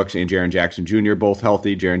Dylan Brooks and Jaren Jackson Jr. both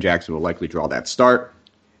healthy. Jaren Jackson will likely draw that start,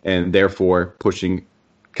 and therefore pushing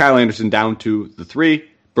Kyle Anderson down to the 3,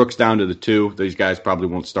 Brooks down to the 2. These guys probably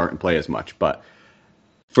won't start and play as much. But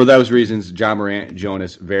for those reasons, Ja Morant and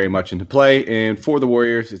Jonas very much into play. And for the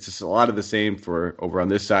Warriors, it's just a lot of the same for over on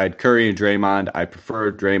this side. Curry and Draymond. I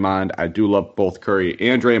prefer Draymond. I do love both Curry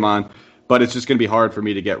and Draymond. But it's just going to be hard for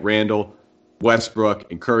me to get Randall, Westbrook,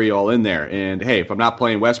 and Curry all in there. And, hey, if I'm not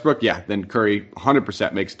playing Westbrook, then Curry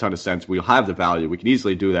 100% makes a ton of sense. We'll have the value. We can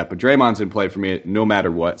easily do that. But Draymond's in play for me no matter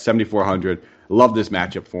what. 7,400. Love this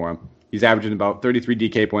matchup for him. He's averaging about 33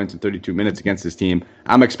 DK points in 32 minutes against his team.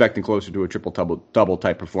 I'm expecting closer to a triple-double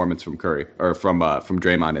type performance from Curry, or from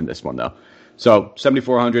Draymond in this one, though. So,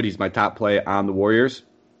 7,400, he's my top play on the Warriors.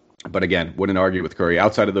 But again, wouldn't argue with Curry.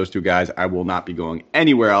 Outside of those 2 guys, I will not be going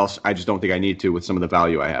anywhere else. I just don't think I need to with some of the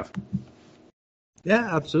value I have.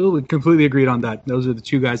 Yeah, absolutely. Completely agreed on that. Those are the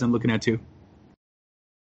 2 guys I'm looking at, too.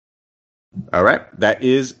 All right. That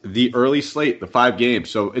is the early slate, the 5 games.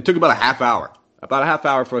 So, it took about a half hour. About a half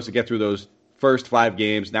hour for us to get through those first 5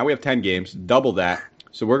 games. Now we have 10 games, double that.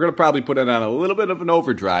 So we're going to probably put it on a little bit of an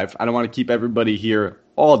overdrive. I don't want to keep everybody here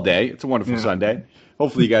all day. It's a wonderful Sunday.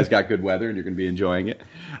 Hopefully you guys got good weather and you're going to be enjoying it.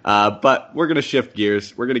 But we're going to shift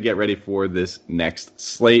gears. We're going to get ready for this next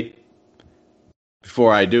slate.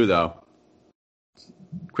 Before I do, though,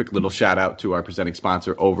 quick little shout out to our presenting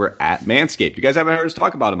sponsor over at Manscaped. You guys haven't heard us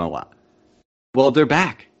talk about them a lot. Well, they're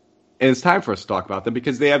back. And it's time for us to talk about them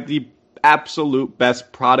because they have the absolute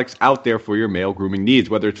best products out there for your male grooming needs,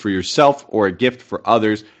 whether it's for yourself or a gift for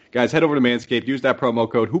others. Guys, head over to Manscaped, use that promo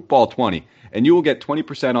code HoopBall20, and you will get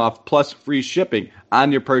 20% off plus free shipping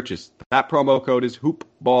on your purchase. That promo code is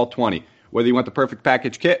HoopBall20. Whether you want the perfect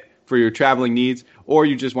package kit for your traveling needs or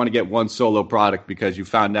you just want to get one solo product because you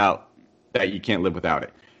found out that you can't live without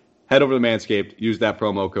it. Head over to Manscaped, use that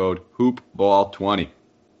promo code HoopBall20.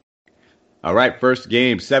 All right, first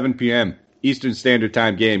game, 7 p.m. Eastern Standard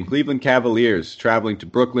Time game. Cleveland Cavaliers traveling to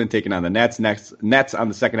Brooklyn, taking on the Nets. Nets on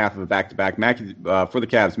the second half of a back-to-back. For the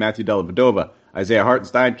Cavs, Matthew Dellavedova, Isaiah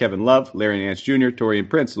Hartenstein, Kevin Love, Larry Nance Jr., Taurean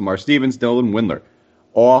Prince, Lamar Stevens, Dylan Windler.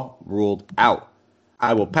 All ruled out.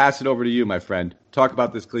 I will pass it over to you, my friend. Talk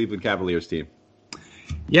about this Cleveland Cavaliers team.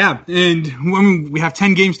 Yeah, and we have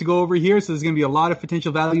 10 games to go over here, so there's going to be a lot of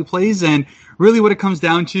potential value plays. And really what it comes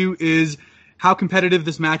down to is how competitive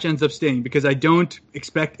this match ends up staying, because I don't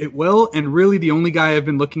expect it will. And really the only guy I've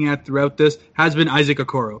been looking at throughout this has been Isaac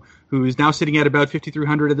Okoro, who is now sitting at about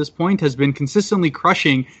 5,300 at this point, has been consistently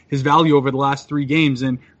crushing his value over the last 3 games.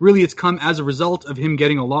 And really it's come as a result of him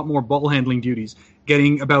getting a lot more ball handling duties,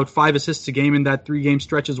 getting about 5 assists a game in that 3-game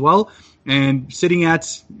stretch as well, and sitting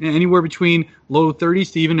at anywhere between low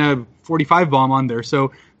 30s to even a 45 bomb on there.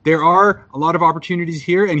 So there are a lot of opportunities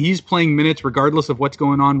here, and he's playing minutes regardless of what's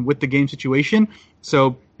going on with the game situation.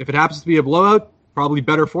 So if it happens to be a blowout, probably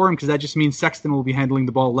better for him, because that just means Sexton will be handling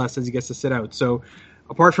the ball less as he gets to sit out. So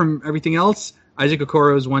apart from everything else, Isaac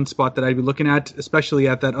Okoro is one spot that I'd be looking at, especially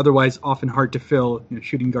at that otherwise often hard to fill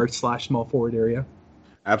shooting guard / small forward area.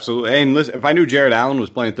 Absolutely. And listen, if I knew Jared Allen was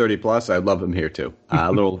playing 30-plus, I'd love him here too.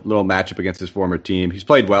 A little matchup against his former team. He's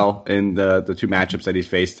played well in the 2 matchups that he's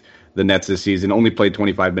faced the Nets this season. Only played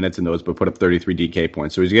 25 minutes in those, but put up 33 DK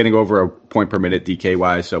points. So he's getting over a point per minute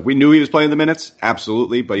DK-wise. So if we knew he was playing the minutes,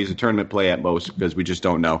 absolutely. But he's a tournament play at most because we just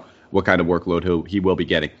don't know what kind of workload he will be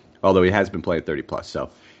getting, although he has been playing 30-plus.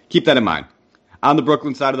 So keep that in mind. On the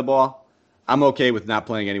Brooklyn side of the ball, I'm okay with not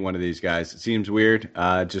playing any one of these guys. It seems weird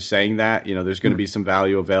just saying that. There's going to be some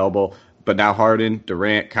value available. But now Harden,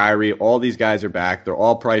 Durant, Kyrie, all these guys are back. They're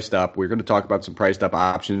all priced up. We're going to talk about some priced up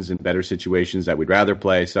options in better situations that we'd rather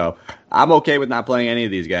play. So I'm okay with not playing any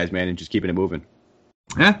of these guys, man, and just keeping it moving.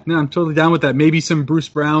 Yeah, no, I'm totally down with that. Maybe some Bruce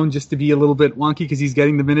Brown just to be a little bit wonky because he's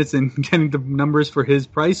getting the minutes and getting the numbers for his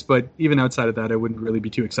price. But even outside of that, I wouldn't really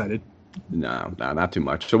be too excited. No, not too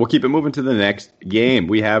much. So we'll keep it moving to the next game.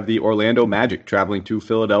 We have the Orlando Magic traveling to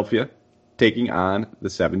Philadelphia, taking on the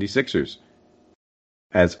 76ers.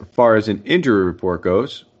 As far as an injury report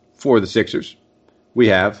goes for the Sixers, we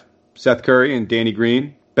have Seth Curry and Danny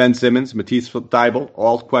Green, Ben Simmons, Matisse Thybulle,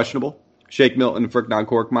 all questionable. Shake Milton, Furkan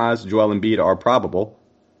Korkmaz, Joel Embiid are probable.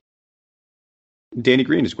 Danny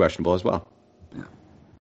Green is questionable as well.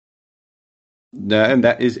 And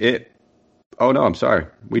that is it. Oh, no, I'm sorry.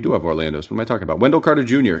 We do have Orlando's. What am I talking about? Wendell Carter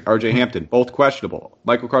Jr., RJ Hampton, both questionable.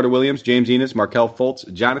 Michael Carter-Williams, James Ennis, Markelle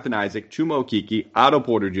Fultz, Jonathan Isaac, Chuma Okeke, Otto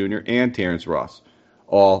Porter Jr., and Terrence Ross,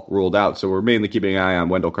 all ruled out. So we're mainly keeping an eye on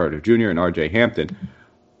Wendell Carter Jr. and RJ Hampton,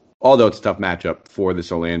 although it's a tough matchup for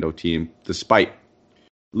this Orlando team, despite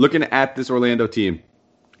looking at this Orlando team.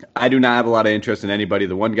 I do not have a lot of interest in anybody.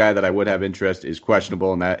 The one guy that I would have interest is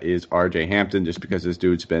questionable, and that is RJ Hampton, just because this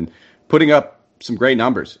dude's been putting up some great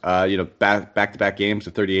numbers. Back-to-back games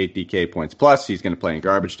of 38 DK points plus. He's going to play in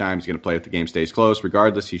garbage time. He's going to play if the game stays close.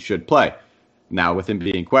 Regardless, he should play. Now, with him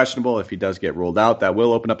being questionable, if he does get ruled out, that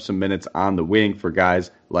will open up some minutes on the wing for guys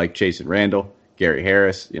like Chase and Randall, Gary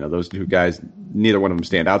Harris. Those two guys, neither one of them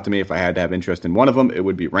stand out to me. If I had to have interest in one of them, it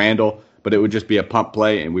would be Randall, but it would just be a pump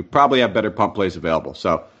play, and we probably have better pump plays available.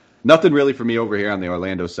 So nothing really for me over here on the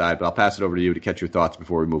Orlando side, but I'll pass it over to you to catch your thoughts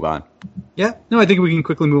before we move on. Yeah, no, I think we can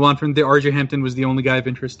quickly move on from the RJ Hampton was the only guy of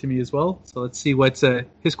interest to me as well. So let's see what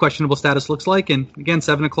his questionable status looks like. And again,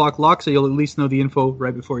 7 o'clock lock, so you'll at least know the info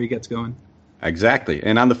right before he gets going. Exactly.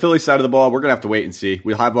 And on the Philly side of the ball, we're going to have to wait and see.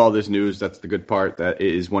 We'll have all this news. That's the good part. That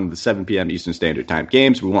it is one of the 7 p.m. Eastern Standard Time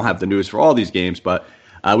games. We won't have the news for all these games, but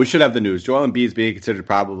we should have the news. Joel Embiid is being considered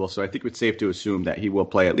probable, so I think it's safe to assume that he will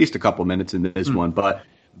play at least a couple minutes in this one. But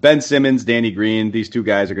Ben Simmons, Danny Green, these two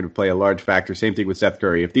guys are going to play a large factor. Same thing with Seth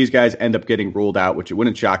Curry. If these guys end up getting ruled out, which it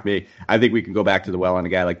wouldn't shock me, I think we can go back to the well on a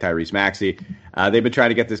guy like Tyrese Maxey. They've been trying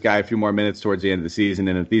to get this guy a few more minutes towards the end of the season,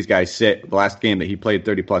 and if these guys sit, the last game that he played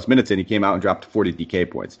 30-plus minutes in, he came out and dropped 40 DK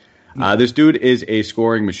points. This dude is a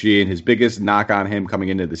scoring machine. His biggest knock on him coming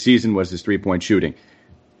into the season was his three-point shooting.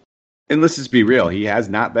 And let's just be real. He has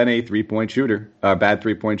not been a bad three-point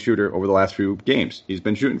shooter over the last few games. He's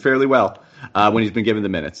been shooting fairly well when he's been given the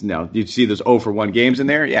minutes. Now, you see those 0-for-1 games in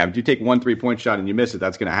there? Yeah, if you take one three-point shot and you miss it,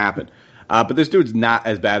 that's going to happen. But this dude's not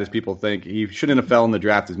as bad as people think. He shouldn't have fell in the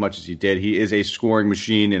draft as much as he did. He is a scoring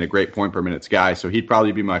machine and a great point-per-minute guy, so he'd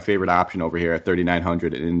probably be my favorite option over here at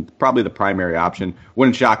 3,900 and probably the primary option.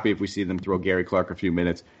 Wouldn't shock me if we see them throw Gary Clark a few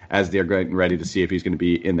minutes as they're getting ready to see if he's going to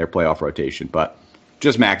be in their playoff rotation. But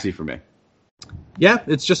just Maxey for me. Yeah,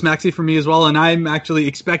 it's just Maxey for me as well, and I'm actually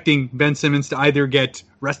expecting Ben Simmons to either get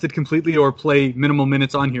rested completely or play minimal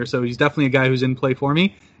minutes on here, so he's definitely a guy who's in play for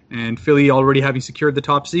me, and Philly already having secured the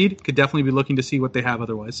top seed, could definitely be looking to see what they have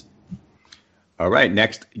otherwise. All right,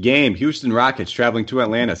 next game, Houston Rockets traveling to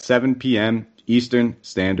Atlanta, 7 p.m. Eastern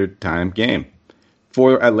Standard Time game.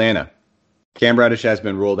 For Atlanta, Cam Reddish has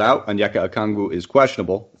been ruled out, Onyeka Okongwu is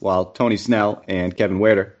questionable, while Tony Snell and Kevin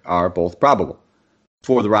Huerter are both probable.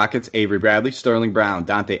 For the Rockets, Avery Bradley, Sterling Brown,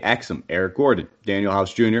 Dante Exum, Eric Gordon, Daniel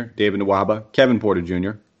House Jr., David Nwaba, Kevin Porter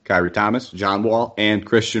Jr., Kyrie Thomas, John Wall, and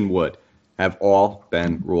Christian Wood have all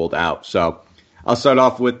been ruled out. So I'll start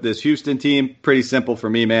off with this Houston team. Pretty simple for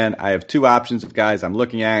me, man. I have two options of guys I'm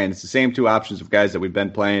looking at, and it's the same two options of guys that we've been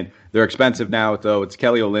playing. They're expensive now, though. It's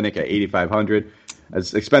Kelly Olynyk at 8,500.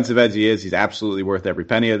 As expensive as he is, he's absolutely worth every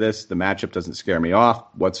penny of this. The matchup doesn't scare me off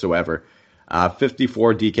whatsoever.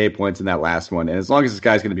 54 DK points in that last one. And as long as this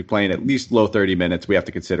guy's going to be playing at least low 30 minutes, we have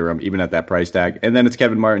to consider him, even at that price tag. And then it's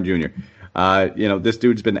Kevin Martin Jr. This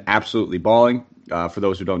dude's been absolutely balling. For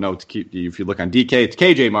those who don't know, if you look on DK, it's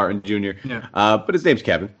KJ Martin Jr., but his name's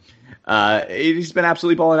Kevin. He's been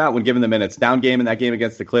absolutely balling out when given the minutes. Down game in that game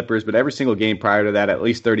against the Clippers, but every single game prior to that, at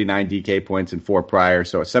least 39 DK points and 4 prior.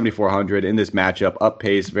 So at 7,400 in this matchup, up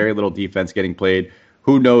pace, very little defense getting played.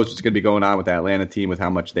 Who knows what's going to be going on with the Atlanta team with how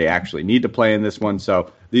much they actually need to play in this one.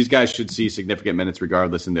 So these guys should see significant minutes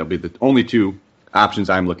regardless, and they'll be the only two options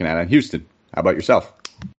I'm looking at. Houston, how about yourself?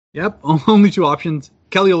 Yep, only two options.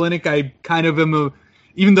 Kelly Olynyk, I kind of am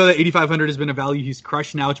even though the 8,500 has been a value he's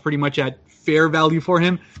crushed, now it's pretty much at fair value for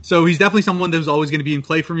him. So he's definitely someone that's always going to be in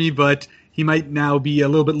play for me, but he might now be a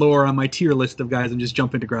little bit lower on my tier list of guys I'm just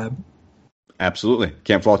jumping to grab. Absolutely.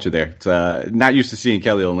 Can't fault you there. It's not used to seeing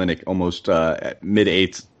Kelly Olynyk almost at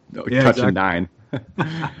mid-8s, touching exactly. 9.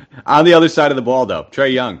 On the other side of the ball, though,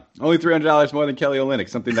 Trae Young, only $300 more than Kelly Olynyk,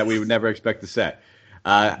 something that we would never expect to set.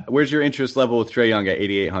 Where's your interest level with Trae Young at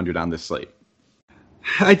 8,800 on this slate?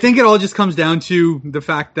 I think it all just comes down to the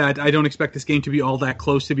fact that I don't expect this game to be all that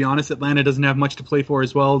close, to be honest. Atlanta doesn't have much to play for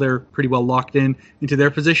as well. They're pretty well locked into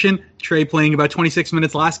their position. Trey playing about 26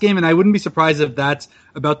 minutes last game, and I wouldn't be surprised if that's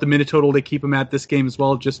about the minute total they keep him at this game as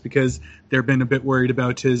well, just because they've been a bit worried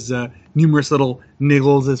about his numerous little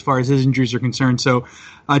niggles as far as his injuries are concerned. So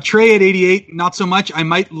Trey at 88, not so much. I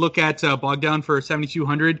might look at Bogdan for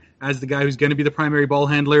 7,200 as the guy who's going to be the primary ball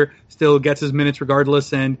handler, still gets his minutes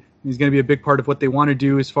regardless, and he's going to be a big part of what they want to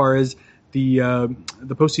do as far as the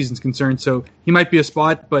postseason is concerned. So he might be a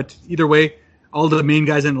spot, but either way, all the main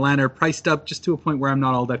guys in Atlanta are priced up just to a point where I'm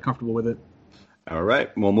not all that comfortable with it. All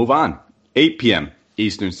right, we'll move on. 8 p.m.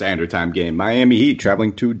 Eastern Standard Time game. Miami Heat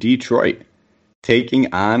traveling to Detroit,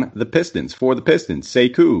 taking on the Pistons. For the Pistons,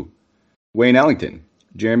 Sekou, Wayne Ellington,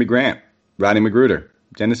 Jeremy Grant, Rodney McGruder,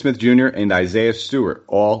 Dennis Smith Jr., and Isaiah Stewart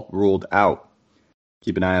all ruled out.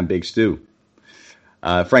 Keep an eye on Big Stu.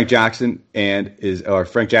 Frank Jackson is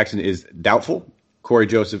doubtful. Corey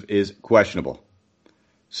Joseph is questionable.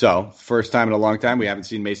 So, first time in a long time, we haven't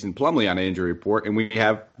seen Mason Plumlee on an injury report, and we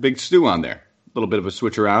have Big Stu on there. A little bit of a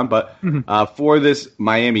switch around, but for this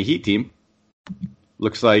Miami Heat team,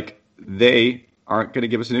 looks like they aren't going to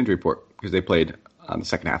give us an injury report because they played on the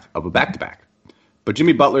second half of a back-to-back. But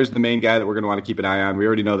Jimmy Butler is the main guy that we're going to want to keep an eye on. We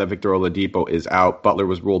already know that Victor Oladipo is out. Butler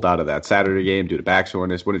was ruled out of that Saturday game due to back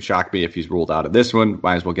soreness. Wouldn't shock me if he's ruled out of this one.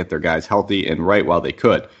 Might as well get their guys healthy and right while they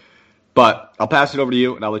could. But I'll pass it over to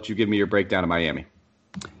you, and I'll let you give me your breakdown of Miami.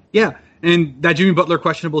 Yeah, and that Jimmy Butler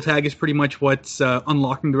questionable tag is pretty much what's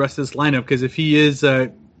unlocking the rest of this lineup, because if he is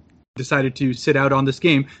decided to sit out on this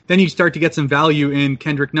game, then you start to get some value in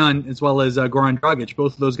Kendrick Nunn as well as Goran Dragic,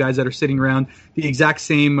 both of those guys that are sitting around the exact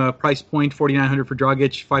same price point, $4,900 for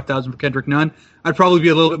Dragic, $5,000 for Kendrick Nunn. I'd probably be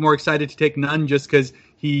a little bit more excited to take Nunn just because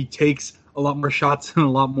he takes a lot more shots and a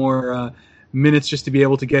lot more minutes just to be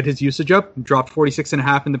able to get his usage up. Dropped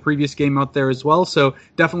 46.5 in the previous game out there as well, so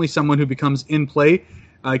definitely someone who becomes in play.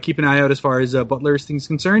 Keep an eye out as far as Butler's things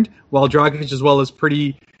concerned, while Dragic as well is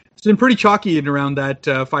it's been pretty chalky in around that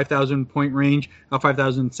 5,000 point range,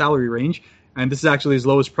 5,000 salary range, and this is actually his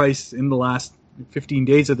lowest price in the last 15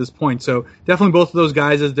 days at this point. So definitely both of those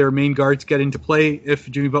guys as their main guards get into play if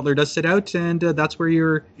Jimmy Butler does sit out, and that's where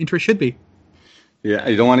your interest should be. Yeah,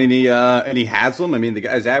 you don't want any Haslam? I mean, the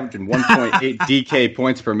guy's averaging 1.8 DK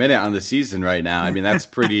points per minute on the season right now. I mean, that's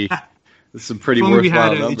pretty... Some pretty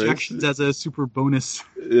worthwhile numbers. Ejections as a super bonus.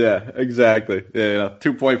 Yeah, exactly. Yeah,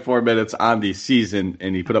 2.4 minutes on the season,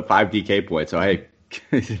 and he put up 5 DK points. So hey,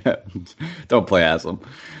 don't play Haslam.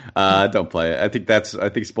 Don't play it. I think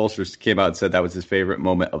Spoelstra came out and said that was his favorite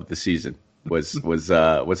moment of the season was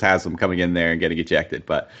Haslam coming in there and getting ejected.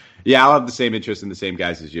 But yeah, I'll have the same interest in the same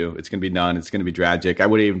guys as you. It's going to be Nunn. It's going to be Dragic. I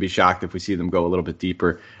wouldn't even be shocked if we see them go a little bit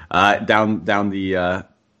deeper down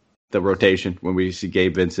the rotation when we see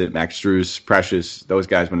Gabe Vincent, Max Strus, Precious. Those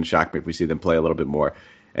guys wouldn't shock me if we see them play a little bit more.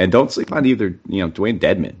 And don't sleep on either, Dwayne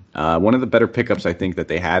Dedmon. One of the better pickups I think that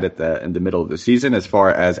they had in the middle of the season as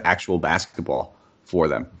far as actual basketball for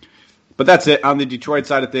them. But that's it. On the Detroit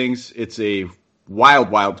side of things, it's a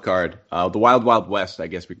wild card. The Wild West, I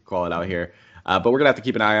guess we could call it out here. But we're going to have to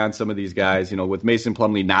keep an eye on some of these guys. With Mason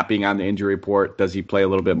Plumlee not being on the injury report, does he play a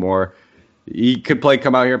little bit more? He could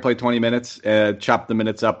come out here and play 20 minutes, chop the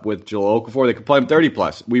minutes up with Jahlil Okafor. They could play him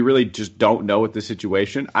 30-plus. We really just don't know with the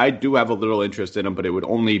situation. I do have a little interest in him, but it would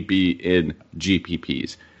only be in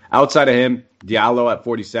GPPs. Outside of him, Diallo at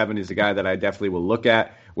 47 is a guy that I definitely will look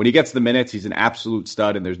at. When he gets the minutes, he's an absolute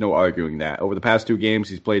stud, and there's no arguing that. Over the past 2 games,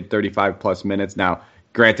 he's played 35-plus minutes. Now,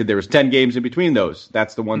 granted, there was 10 games in between those.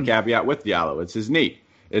 That's the one caveat with Diallo. It's his knee.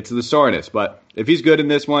 It's the soreness. But if he's good in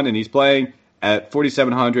this one and he's playing at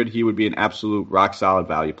 4,700, he would be an absolute rock-solid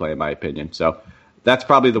value play, in my opinion. So that's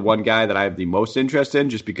probably the one guy that I have the most interest in,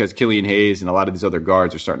 just because Killian Hayes and a lot of these other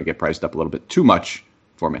guards are starting to get priced up a little bit too much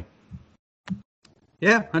for me.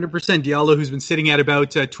 Yeah, 100%. Diallo, who's been sitting at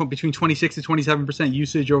about between 26 to 27%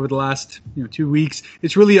 usage over the last 2 weeks.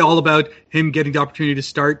 It's really all about him getting the opportunity to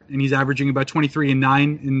start, and he's averaging about 23 and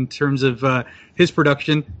 9 in terms of his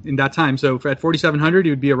production in that time. So at 4,700,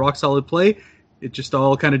 he would be a rock-solid play. It just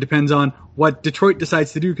all kind of depends on what Detroit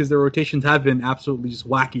decides to do, because their rotations have been absolutely just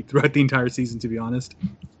wacky throughout the entire season, to be honest.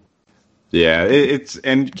 Yeah,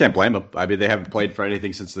 and you can't blame them. I mean, they haven't played for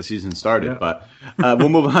anything since the season started. Yeah. But we'll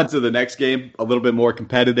move on to the next game, a little bit more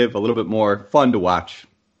competitive, a little bit more fun to watch.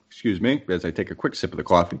 Excuse me, as I take a quick sip of the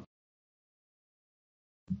coffee.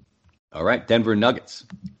 All right, Denver Nuggets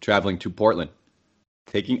traveling to Portland,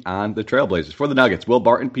 taking on the Trailblazers. For the Nuggets, Will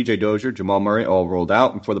Barton, PJ Dozier, Jamal Murray all rolled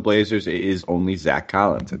out. And for the Blazers, it is only Zach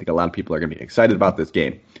Collins. I think a lot of people are going to be excited about this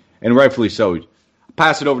game, and rightfully so.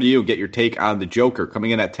 Pass it over to you and get your take on the Joker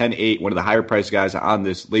coming in at 10-8, one of the higher priced guys on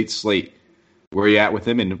this late slate. Where are you at with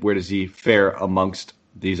him, and where does he fare amongst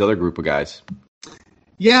these other group of guys?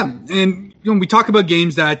 Yeah, and we talk about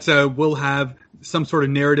games that will have some sort of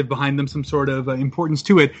narrative behind them, some sort of importance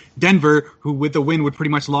to it. Denver, who with the win would pretty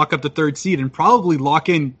much lock up the third seed and probably lock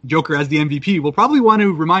in Joker as the MVP, will probably want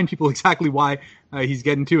to remind people exactly why he's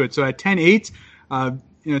getting to it. So at 10-8,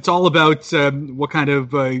 it's all about what kind of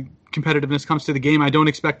competitiveness comes to the game. I don't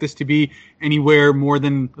expect this to be anywhere more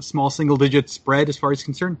than a small single-digit spread as far as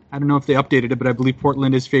concerned. I don't know if they updated it, but I believe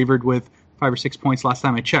Portland is favored with 5 or 6 points last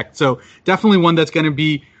time I checked. So definitely one that's going to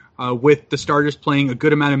be with the starters playing a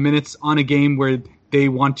good amount of minutes on a game where they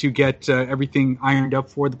want to get everything ironed up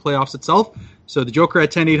for the playoffs itself. So the Joker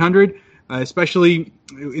at 10-800, especially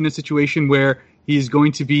in a situation where he's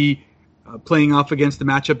going to be playing off against the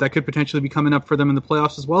matchup that could potentially be coming up for them in the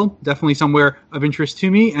playoffs as well. Definitely somewhere of interest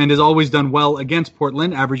to me, and has always done well against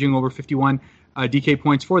Portland, averaging over 51 DK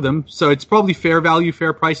points for them. So it's probably fair value,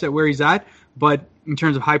 fair price at where he's at. But in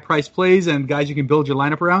terms of high price plays and guys you can build your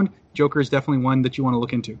lineup around, Joker is definitely one that you want to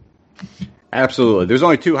look into. Absolutely. There's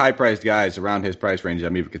only 2 high-priced guys around his price range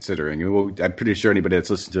I'm even considering. I'm pretty sure anybody that's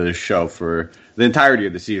listened to this show for the entirety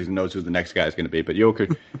of the season knows who the next guy is going to be. But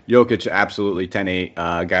Jokic, absolutely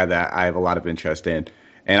 10-8, guy that I have a lot of interest in.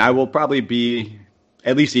 And I will probably be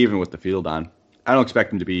at least even with the field on. I don't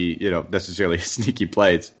expect him to be, necessarily a sneaky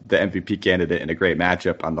play. It's the MVP candidate in a great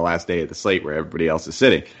matchup on the last day of the slate where everybody else is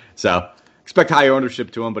sitting. So expect high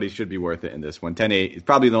ownership to him, but he should be worth it in this one. 10-8 is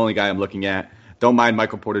probably the only guy I'm looking at. Don't mind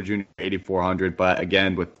Michael Porter Jr. 8,400, but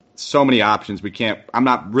again, with so many options, I'm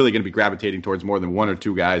not really going to be gravitating towards more than 1 or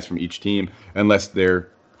 2 guys from each team unless they're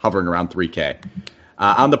hovering around 3K.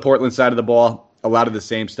 On the Portland side of the ball, a lot of the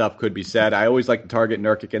same stuff could be said. I always like to target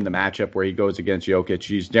Nurkic in the matchup where he goes against Jokic.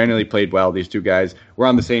 He's generally played well. These 2 guys were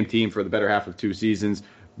on the same team for the better half of 2 seasons,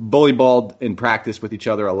 bully balled in practice with each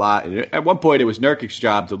other a lot. And at one point, it was Nurkic's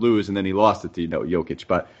job to lose, and then he lost it to Jokic.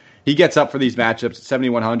 But he gets up for these matchups at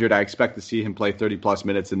 7,100. I expect to see him play 30-plus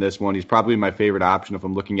minutes in this one. He's probably my favorite option if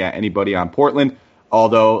I'm looking at anybody on Portland.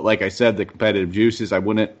 Although, like I said, the competitive juices, I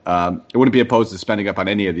wouldn't be opposed to spending up on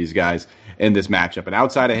any of these guys in this matchup. And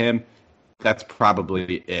outside of him, that's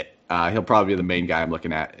probably it. He'll probably be the main guy I'm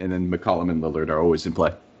looking at. And then McCollum and Lillard are always in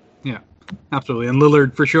play. Yeah, absolutely. And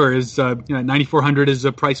Lillard, for sure, is 9,400 is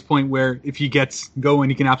a price point where if he gets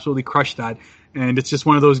going, he can absolutely crush that. And it's just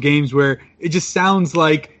one of those games where it just sounds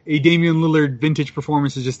like a Damian Lillard vintage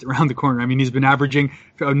performance is just around the corner. I mean, he's been averaging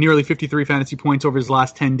nearly 53 fantasy points over his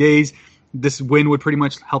last 10 days. This win would pretty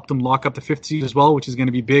much help them lock up the 5th seed as well, which is going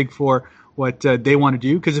to be big for what they want to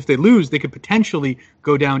do. Because if they lose, they could potentially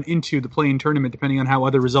go down into the play-in tournament, depending on how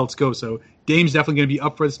other results go. So Dame's definitely going to be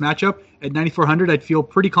up for this matchup. At 9,400, I'd feel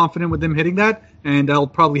pretty confident with him hitting that. And I'll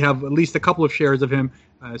probably have at least a couple of shares of him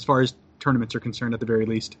as far as tournaments are concerned at the very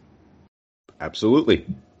least. Absolutely.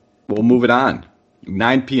 We'll move it on.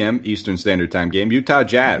 9 p.m. Eastern Standard Time game. Utah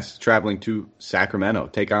Jazz traveling to Sacramento.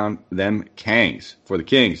 Take on them Kangs. For the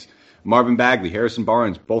Kings, Marvin Bagley, Harrison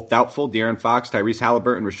Barnes, both doubtful. De'Aaron Fox, Tyrese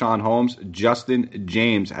Halliburton, Rashawn Holmes, Justin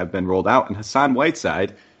James have been rolled out. And Hassan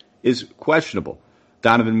Whiteside is questionable.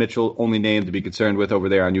 Donovan Mitchell, only name to be concerned with over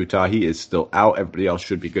there on Utah. He is still out. Everybody else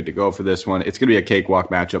should be good to go for this one. It's going to be a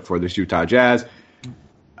cakewalk matchup for this Utah Jazz.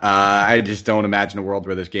 I just don't imagine a world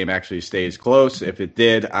where this game actually stays close. If it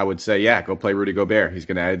did, I would say, yeah, go play Rudy Gobert. Who's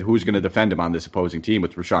going to defend him on this opposing team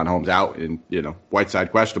with Rashawn Holmes out and Whiteside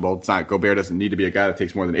questionable? It's not Gobert doesn't need to be a guy that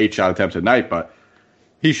takes more than 8 shot attempts a night, but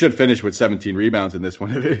he should finish with 17 rebounds in this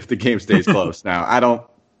one if the game stays close. Now, I don't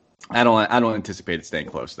anticipate it staying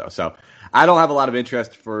close though. So I don't have a lot of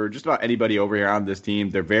interest for just about anybody over here on this team.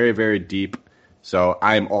 They're very, very deep. So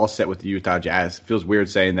I am all set with the Utah Jazz. It feels weird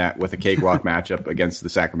saying that with a cakewalk matchup against the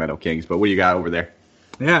Sacramento Kings. But what do you got over there?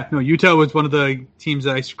 Yeah, no, Utah was one of the teams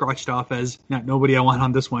that I scratched off as nobody I want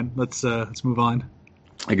on this one. Let's move on.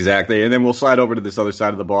 Exactly. And then we'll slide over to this other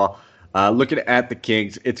side of the ball. Looking at the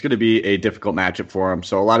Kings, it's going to be a difficult matchup for them.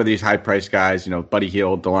 So a lot of these high-priced guys, Buddy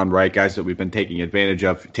Hield, DeLon Wright, guys that we've been taking advantage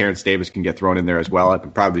of. Terrence Davis can get thrown in there as well. I've been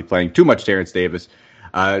probably playing too much Terrence Davis.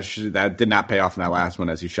 That did not pay off in that last one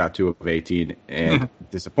as he shot 2 of 18 and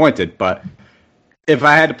disappointed. But if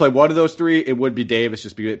I had to play one of those 3, it would be Davis,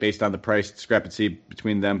 just based on the price discrepancy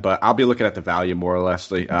between them. But I'll be looking at the value more or less.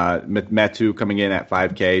 Metu coming in at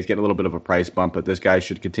 5K. He's getting a little bit of a price bump, but this guy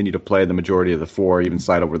should continue to play the majority of the 4, even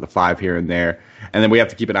slide over the 5 here and there. And then we have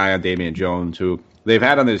to keep an eye on Damian Jones, who they've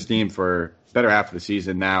had on this team for better half of the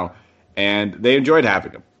season now, and they enjoyed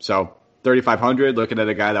having him. So 3,500, looking at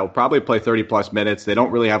a guy that will probably play 30-plus minutes. They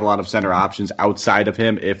don't really have a lot of center options outside of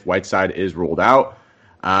him if Whiteside is ruled out.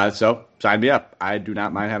 So sign me up. I do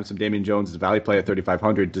not mind having some Damian Jones as a value play at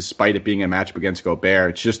 3,500, despite it being a matchup against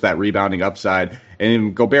Gobert. It's just that rebounding upside. And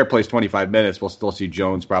if Gobert plays 25 minutes, we'll still see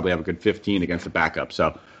Jones probably have a good 15 against the backup.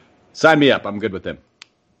 So sign me up. I'm good with him.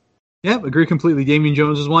 Yeah, agree completely. Damian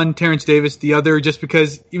Jones is one, Terrence Davis the other, just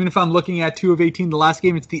because even if I'm looking at 2 of 18 the last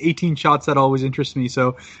game, it's the 18 shots that always interest me.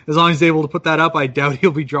 So as long as he's able to put that up, I doubt he'll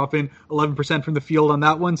be dropping 11% from the field on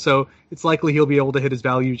that one. So it's likely he'll be able to hit his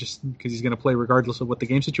value just because he's going to play regardless of what the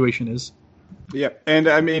game situation is. Yeah, and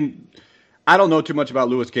I mean, I don't know too much about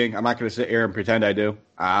Louis King. I'm not going to sit here and pretend I do.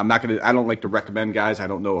 I don't like to recommend guys I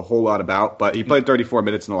don't know a whole lot about, but he played 34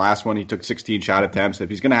 minutes in the last one. He took 16 shot attempts. If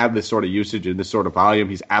he's going to have this sort of usage and this sort of volume,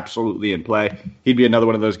 he's absolutely in play. He'd be another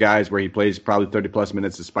one of those guys where he plays probably 30-plus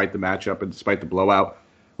minutes despite the matchup and despite the blowout.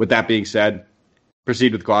 With that being said,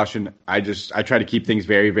 proceed with caution. I try to keep things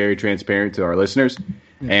very, very transparent to our listeners,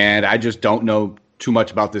 and I just don't know too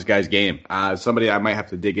much about this guy's game. Somebody I might have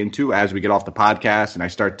to dig into as we get off the podcast and I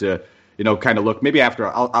start to kind of look, maybe after,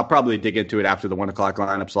 I'll probably dig into it after the 1 o'clock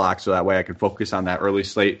lineups lock, so that way I can focus on that early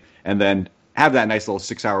slate and then have that nice little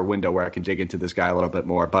 6-hour window where I can dig into this guy a little bit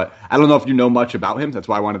more. But I don't know if you know much about him. That's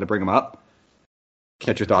why I wanted to bring him up.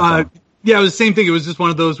 Catch your thoughts on him. Yeah, it was the same thing. It was just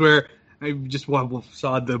one of those where I just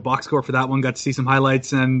saw the box score for that one, got to see some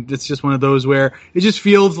highlights, and it's just one of those where it just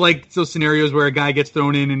feels like those scenarios where a guy gets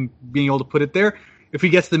thrown in and being able to put it there. If he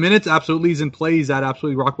gets the minutes, absolutely he's in play. He's at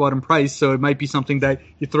absolutely rock bottom price. So it might be something that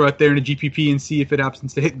you throw out there in a GPP and see if it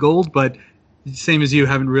happens to hit gold. But same as you,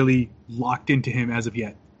 haven't really locked into him as of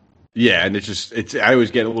yet. Yeah, and I always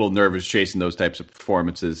get a little nervous chasing those types of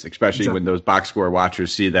performances, especially when those box score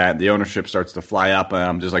watchers see that the ownership starts to fly up, and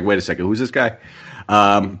I'm just like, wait a second, who's this guy?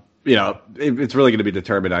 It's really going to be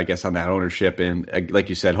determined, I guess, on that ownership, and like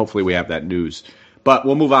you said, hopefully we have that news. But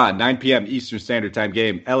we'll move on. 9 p.m. Eastern Standard Time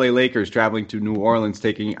game. LA Lakers traveling to New Orleans,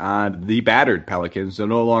 taking on the battered Pelicans. So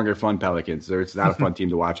no longer fun Pelicans. It's not a fun team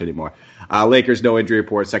to watch anymore. Lakers, no injury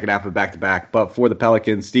report, second half of back-to-back. But for the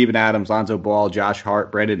Pelicans, Steven Adams, Lonzo Ball, Josh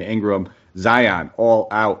Hart, Brandon Ingram, Zion, all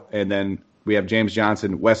out. And then we have James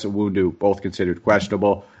Johnson, Wes Iwundu, both considered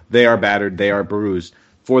questionable. They are battered. They are bruised.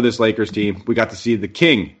 For this Lakers team, we got to see the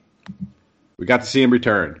King. We got to see him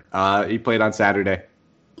return. He played on Saturday.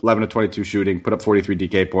 11 of 22 shooting, put up 43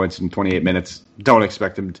 DK points in 28 minutes. Don't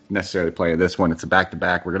expect him to necessarily play in this one. It's a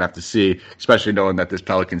back-to-back. We're going to have to see, especially knowing that this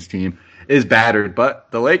Pelicans team is battered. But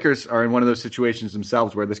the Lakers are in one of those situations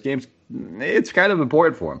themselves where this it's kind of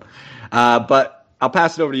important for them. But I'll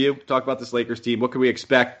pass it over to you. Talk about this Lakers team. What can we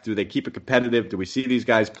expect? Do they keep it competitive? Do we see these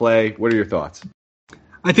guys play? What are your thoughts?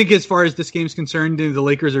 I think as far as this game's concerned, the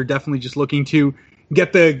Lakers are definitely just looking to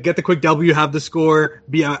get the quick W, have the score,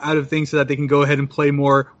 be out of things so that they can go ahead and play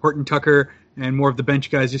more Horton Tucker and more of the bench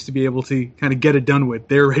guys just to be able to kind of get it done with.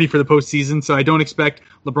 They're ready for the postseason, so I don't expect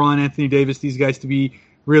LeBron, Anthony Davis, these guys to be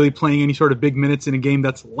really playing any sort of big minutes in a game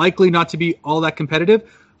that's likely not to be all that competitive.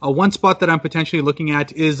 One spot that I'm potentially looking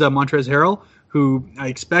at is Montrezl Harrell, who I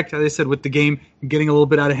expect, as I said, with the game getting a little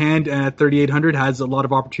bit out of hand at 3,800, has a lot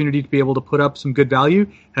of opportunity to be able to put up some good value,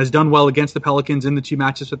 has done well against the Pelicans in the 2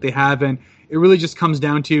 matches that they have, and it really just comes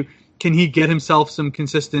down to, can he get himself some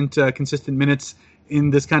consistent minutes in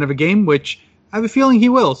this kind of a game, which I have a feeling he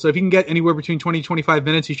will. So if he can get anywhere between 20 and 25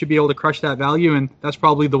 minutes, he should be able to crush that value, and that's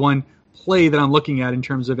probably the one play that I'm looking at in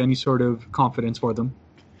terms of any sort of confidence for them.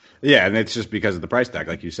 Yeah, and it's just because of the price tag,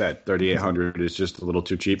 like you said. 3,800 is just a little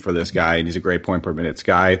too cheap for this guy, and he's a great point per minutes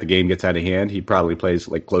guy. If the game gets out of hand, he probably plays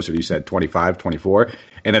like closer to, you said, 25, 24.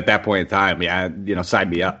 And at that point in time, sign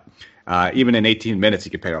me up. Even in 18 minutes,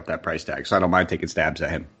 he could pay off that price tag, so I don't mind taking stabs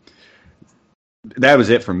at him. That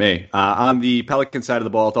was it for me. On the Pelican side of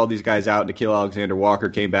the ball, with all these guys out, Nickeil Alexander-Walker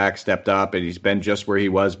came back, stepped up, and he's been just where he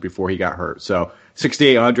was before he got hurt. So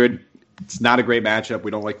 6,800. It's not a great matchup.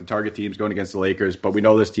 We don't like the target teams going against the Lakers, but we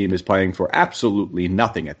know this team is playing for absolutely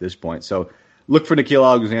nothing at this point. So look for Nickeil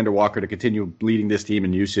Alexander-Walker to continue leading this team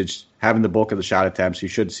in usage, having the bulk of the shot attempts. You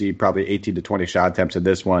should see probably 18 to 20 shot attempts in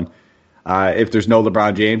this one. If there's no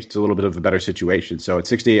LeBron James, it's a little bit of a better situation. So at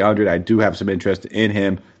 6,800, I do have some interest in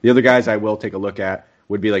him. The other guys I will take a look at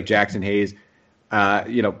would be like Jackson Hayes,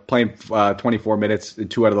 playing 24 minutes in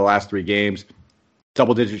 2 out of the last 3 games,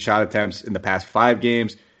 double-digit shot attempts in the past 5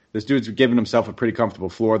 games. This dude's given himself a pretty comfortable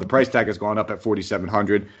floor. The price tag has gone up at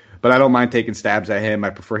 4,700, but I don't mind taking stabs at him. I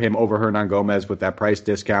prefer him over Hernan Gomez with that price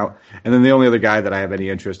discount. And then the only other guy that I have any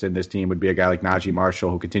interest in this team would be a guy like Najee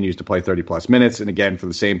Marshall, who continues to play 30-plus minutes. And again, for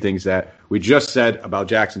the same things that we just said about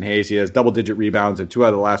Jackson Hayes, he has double-digit rebounds in 2 out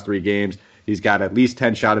of the last 3 games. He's got at least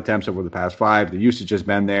 10 shot attempts over the past 5. The usage has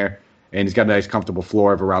been there. And he's got a nice, comfortable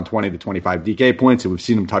floor of around 20 to 25 DK points, and we've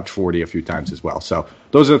seen him touch 40 a few times as well. So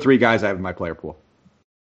those are the 3 guys I have in my player pool.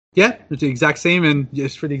 Yeah, it's the exact same, and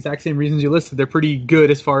just for the exact same reasons you listed, they're pretty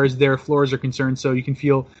good as far as their floors are concerned, so you can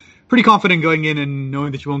feel pretty confident going in and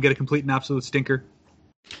knowing that you won't get a complete and absolute stinker.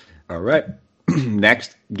 All right.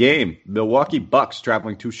 Next game, Milwaukee Bucks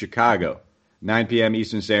traveling to Chicago. 9 p.m.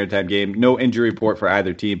 Eastern Standard Time game. No injury report for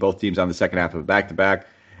either team. Both teams on the second half of a back-to-back.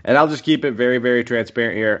 And I'll just keep it very, very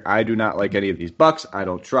transparent here. I do not like any of these Bucks. I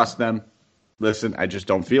don't trust them. Listen, I just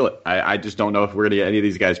don't feel it. I just don't know if we're going to get any of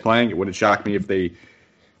these guys playing. It wouldn't shock me if they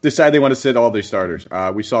decide they want to sit all their starters.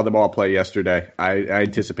 We saw them all play yesterday. I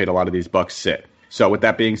anticipate a lot of these Bucks sit. So with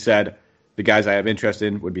that being said, the guys I have interest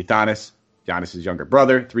in would be Giannis, Giannis' younger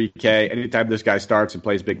brother, 3K. Anytime this guy starts and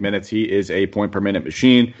plays big minutes, he is a point-per-minute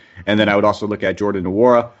machine. And then I would also look at Jordan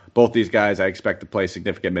Nwora. Both these guys I expect to play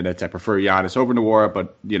significant minutes. I prefer Giannis over Nwora,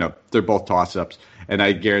 but, they're both toss-ups. And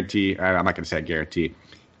I guarantee – I'm not going to say I guarantee.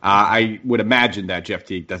 I would imagine that Jeff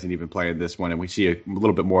Teague doesn't even play in this one, and we see a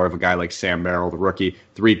little bit more of a guy like Sam Merrill, the rookie,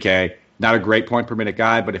 3K. Not a great point-per-minute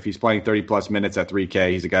guy, but if he's playing 30-plus minutes at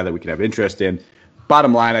 3K, he's a guy that we could have interest in.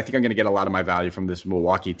 Bottom line, I think I'm going to get a lot of my value from this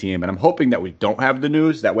Milwaukee team, and I'm hoping that we don't have the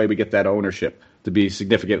news. That way we get that ownership to be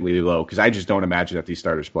significantly low, because I just don't imagine that these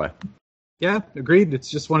starters play. Yeah, agreed. It's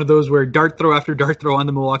just one of those where dart throw after dart throw on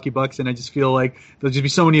the Milwaukee Bucks, and I just feel like there'll just be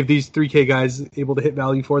so many of these 3K guys able to hit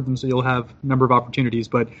value for them, so you'll have a number of opportunities.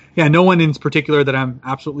 But yeah, no one in particular that I'm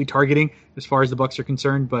absolutely targeting as far as the Bucks are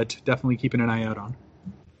concerned, but definitely keeping an eye out on.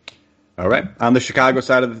 All right. On the Chicago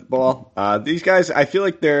side of the ball, these guys, I feel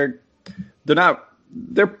like they're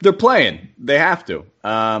playing. They have to. It's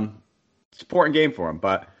an important game for them,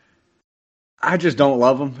 but I just don't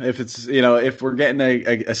love them. If we're getting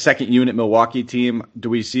a second unit Milwaukee team, do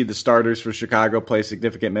we see the starters for Chicago play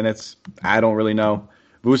significant minutes? I don't really know.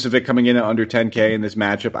 Vucevic coming in at under 10K in this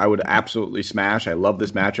matchup, I would absolutely smash. I love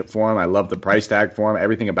this matchup for him. I love the price tag for him.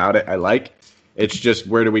 Everything about it I like. It's just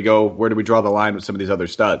where do we go? Where do we draw the line with some of these other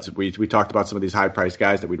studs? We talked about some of these high-priced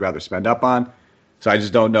guys that we'd rather spend up on. So I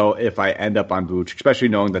just don't know if I end up on Vooch, especially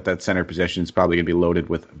knowing that center position is probably going to be loaded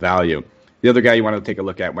with value. The other guy you want to take a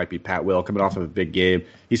look at might be Pat Will, coming off of a big game.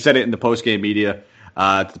 He said it in the post-game media,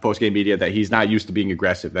 that he's not used to being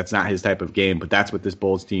aggressive. That's not his type of game, but that's what this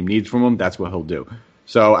Bulls team needs from him. That's what he'll do.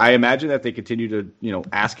 So I imagine that they continue to,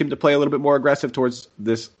 ask him to play a little bit more aggressive towards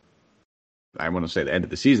this, I want to say the end of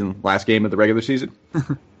the season, last game of the regular season.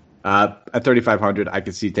 At 3,500, I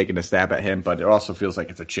could see taking a stab at him, but it also feels like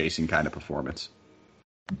it's a chasing kind of performance.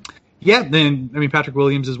 Yeah, Patrick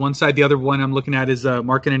Williams is one side. The other one I'm looking at is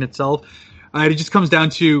Markkanen itself. It just comes down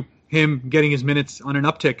to him getting his minutes on an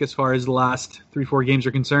uptick as far as the last 3-4 games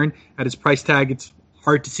are concerned. At his price tag, it's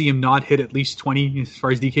hard to see him not hit at least 20 as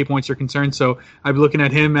far as DK points are concerned. So I'd be looking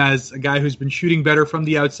at him as a guy who's been shooting better from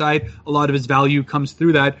the outside. A lot of his value comes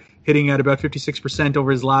through that, hitting at about 56%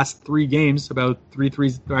 over his last 3 games, about 3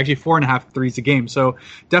 threes, or actually 4.5 threes a game. So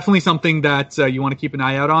definitely something that you want to keep an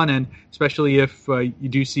eye out on, and especially if you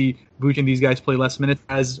do see Vooch and these guys play less minutes,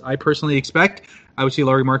 as I personally expect, I would see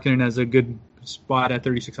Lauri Markkanen as a good spot at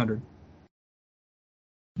 3,600.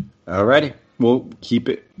 All righty. We'll keep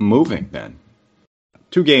it moving then.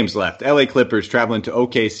 2 games left. LA Clippers traveling to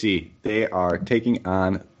OKC. They are taking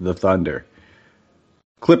on the Thunder.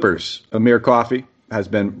 Clippers, Amir Coffey has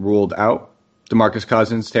been ruled out. DeMarcus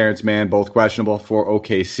Cousins, Terrence Mann, both questionable for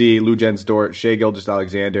OKC. Lou Dort, Shai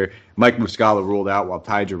Gilgeous-Alexander, Mike Muscala ruled out, while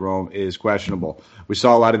Ty Jerome is questionable. We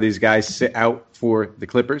saw a lot of these guys sit out for the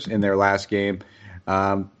Clippers in their last game.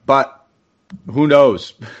 But who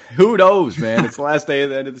knows? Who knows, man? It's the last day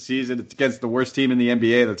of the end of the season. It's against the worst team in the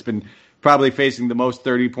NBA that's been probably facing the most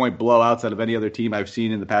 30-point blowouts out of any other team I've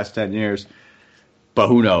seen in the past 10 years. But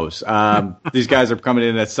who knows? These guys are coming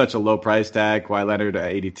in at such a low price tag. Kawhi Leonard at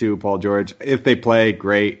 82, Paul George. If they play,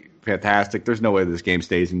 great, fantastic. There's no way this game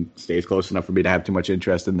stays close enough for me to have too much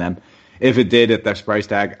interest in them. If it did at this price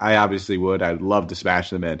tag, I obviously would. I'd love to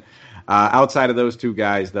smash them in. Outside of those 2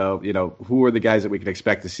 guys, though, who are the guys that we can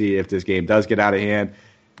expect to see if this game does get out of hand?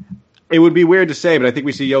 It would be weird to say, but I think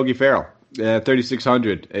we see Yogi Ferrell.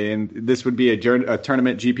 3,600, and this would be a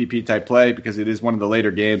tournament GPP type play because it is one of the later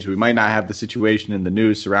games. We might not have the situation in the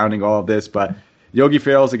news surrounding all of this, but Yogi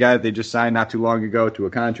Ferrell is a guy that they just signed not too long ago to a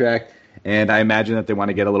contract, and I imagine that they want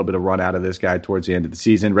to get a little bit of run out of this guy towards the end of the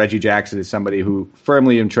season. Reggie Jackson is somebody who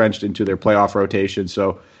firmly entrenched into their playoff rotation,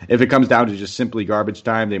 so if it comes down to just simply garbage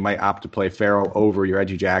time, they might opt to play Ferrell over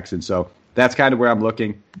Reggie Jackson. So that's kind of where I'm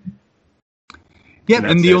looking. Yeah,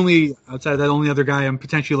 and the only outside of that, only other guy I'm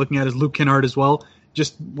potentially looking at is Luke Kennard as well.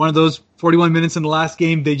 Just one of those 41 minutes in the last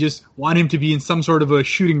game. They just want him to be in some sort of a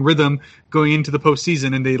shooting rhythm going into the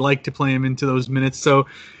postseason, and they like to play him into those minutes. So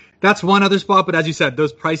that's one other spot. But as you said,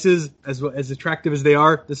 those prices, as attractive as they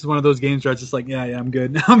are, this is one of those games where it's just like, yeah, I'm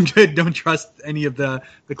good. I'm good. Don't trust any of the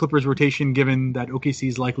Clippers rotation, given that OKC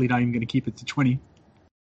is likely not even going to keep it to 20.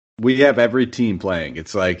 We have every team playing.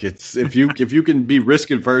 It's like if you can be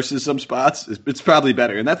risk adverse in some spots, it's probably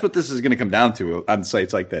better. And that's what this is going to come down to on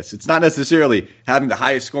sites like this. It's not necessarily having the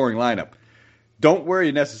highest scoring lineup. Don't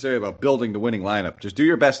worry necessarily about building the winning lineup. Just do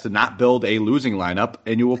your best to not build a losing lineup,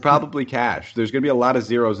 and you will probably cash. There's going to be a lot of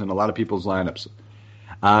zeros in a lot of people's lineups.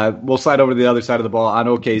 We'll slide over to the other side of the ball on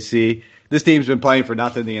OKC. This team's been playing for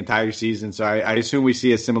nothing the entire season, so I assume we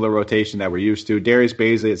see a similar rotation that we're used to. Darius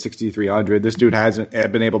Bazley at 6,300. This dude hasn't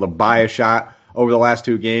been able to buy a shot over the last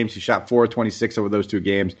 2 games. He shot 4-26 over those 2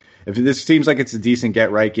 games. If this seems like it's a decent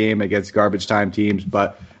get-right game against garbage time teams,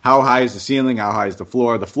 but how high is the ceiling? How high is the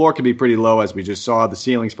floor? The floor can be pretty low, as we just saw. The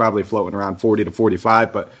ceiling's probably floating around 40 to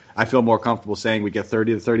 45, but I feel more comfortable saying we get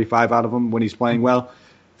 30 to 35 out of him when he's playing well.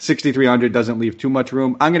 6,300 doesn't leave too much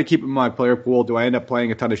room. I'm going to keep him in my player pool. Do I end up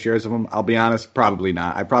playing a ton of shares of him? I'll be honest, probably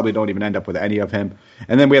not. I probably don't even end up with any of him.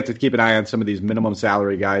 And then we have to keep an eye on some of these minimum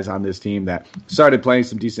salary guys on this team that started playing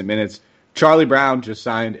some decent minutes. Charlie Brown just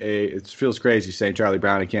signed it feels crazy saying Charlie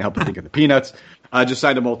Brown. I can't help but think of the Peanuts. Just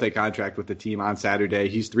signed a multi-contract with the team on Saturday.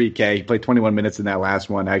 He's $3K. He played 21 minutes in that last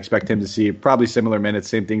one. I expect him to see probably similar minutes.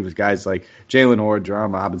 Same thing with guys like Jalen Horde,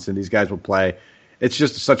 Jerome Robinson. These guys will play. It's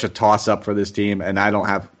just such a toss-up for this team, and I don't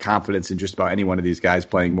have confidence in just about any one of these guys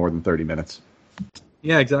playing more than 30 minutes.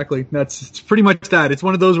 Yeah, exactly. It's pretty much that. It's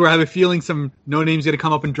one of those where I have a feeling some no-name's going to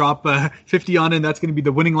come up and drop 50 on it, and that's going to be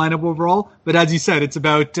the winning lineup overall. But as you said, it's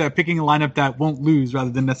about picking a lineup that won't lose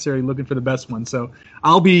rather than necessarily looking for the best one. So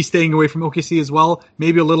I'll be staying away from OKC as well.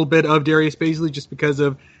 Maybe a little bit of Darius Bazley just because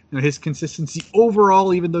of his consistency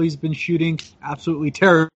overall, even though he's been shooting absolutely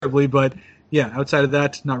terribly. But yeah, outside of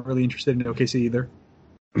that, not really interested in OKC either.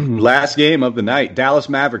 Last game of the night, Dallas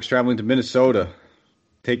Mavericks traveling to Minnesota,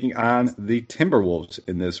 taking on the Timberwolves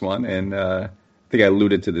in this one. And I think I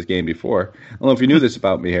alluded to this game before. I don't know if you knew this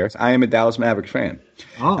about me, Harris. I am a Dallas Mavericks fan.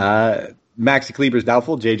 Oh. Maxi Kleber's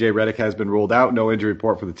doubtful. JJ Redick has been ruled out. No injury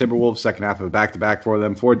report for the Timberwolves. Second half of a back-to-back for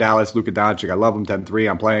them. For Dallas, Luka Doncic. I love him. 10-3.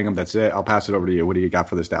 I'm playing him. That's it. I'll pass it over to you. What do you got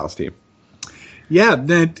for this Dallas team? Yeah,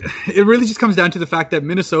 it really just comes down to the fact that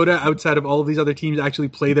Minnesota, outside of all of these other teams, actually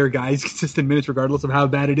play their guys consistent minutes regardless of how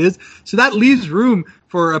bad it is. So that leaves room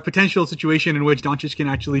for a potential situation in which Doncic can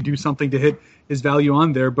actually do something to hit his value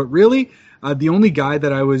on there. But really, the only guy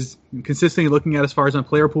that I was consistently looking at as far as my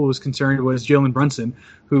player pool was concerned was Jalen Brunson,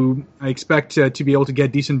 who I expect to be able to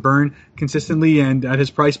get decent burn consistently, and at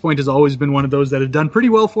his price point has always been one of those that have done pretty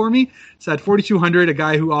well for me. So at 4,200, a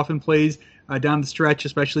guy who often plays down the stretch,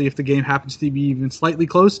 especially if the game happens to be even slightly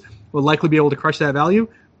close, will likely be able to crush that value.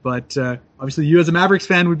 But obviously you as a Mavericks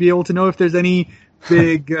fan would be able to know if there's any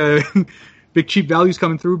big big cheap values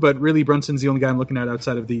coming through, but really Brunson's the only guy I'm looking at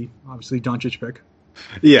outside of the obviously Doncic pick.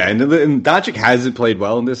 Yeah, and Doncic hasn't played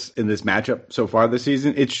well in this matchup so far this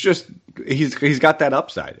season. It's just he's got that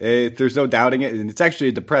upside. There's no doubting it, and it's actually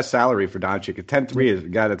a depressed salary for Doncic. A 10-3 is a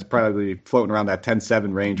guy that's probably floating around that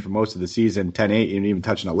 10-7 range for most of the season, 10-8, and even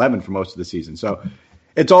touching 11 for most of the season. So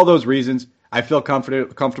it's all those reasons. I feel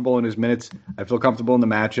comfortable in his minutes. I feel comfortable in the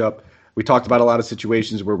matchup. We talked about a lot of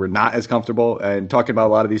situations where we're not as comfortable, and talking about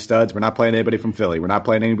a lot of these studs. We're not playing anybody from Philly. We're not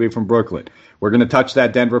playing anybody from Brooklyn. We're going to touch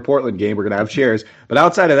that Denver-Portland game. We're going to have shares. But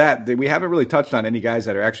outside of that, we haven't really touched on any guys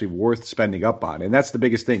that are actually worth spending up on. And that's the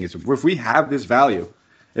biggest thing is if we have this value,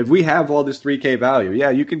 if we have all this 3K value, yeah,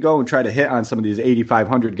 you can go and try to hit on some of these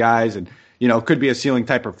 8,500 guys, and it could be a ceiling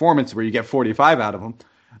type performance where you get 45 out of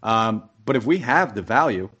them. But if we have the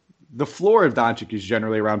value, the floor of Doncic is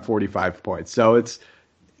generally around 45 points. So it's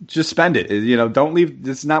just spend it. Don't leave.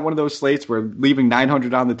 It's not one of those slates where leaving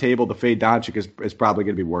 900 on the table to fade Doncic is probably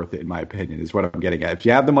going to be worth it, in my opinion, is what I'm getting at. If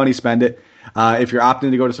you have the money, spend it. If you're opting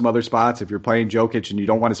to go to some other spots, if you're playing Jokic and you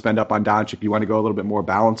don't want to spend up on Doncic, you want to go a little bit more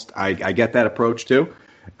balanced, I get that approach too.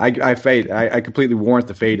 I fade. I completely warrant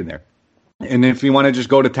the fade in there. And if you want to just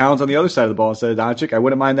go to Towns on the other side of the ball instead of Doncic, I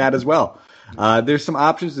wouldn't mind that as well. There's some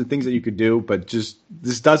options and things that you could do, but just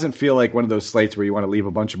this doesn't feel like one of those slates where you want to leave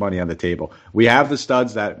a bunch of money on the table. We have the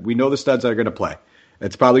studs that we know the studs that are going to play.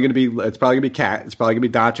 It's probably going to be Cat. It's probably going to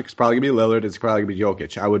be Doncic. It's probably going to be Lillard. It's probably going to be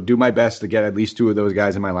Jokic. I would do my best to get at least two of those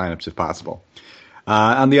guys in my lineups if possible.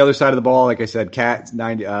 On the other side of the ball, like I said, Cat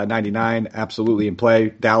 99 absolutely in play.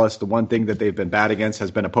 Dallas, the one thing that they've been bad against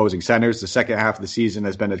has been opposing centers. The second half of the season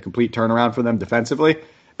has been a complete turnaround for them defensively,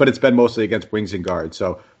 but it's been mostly against wings and guards.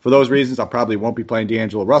 So for those reasons, I probably won't be playing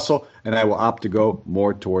D'Angelo Russell, and I will opt to go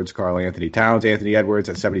more towards Karl-Anthony Towns. Anthony Edwards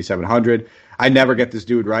at 7,700. I never get this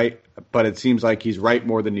dude right, but it seems like he's right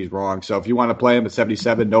more than he's wrong. So if you want to play him at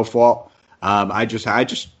 77, no fault. I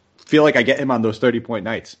just feel like I get him on those 30-point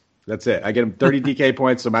nights. That's it. I get him 30 DK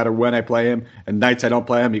points no matter when I play him, and nights I don't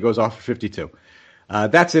play him, he goes off for 52.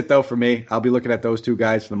 That's it, though, for me. I'll be looking at those two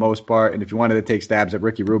guys for the most part. And if you wanted to take stabs at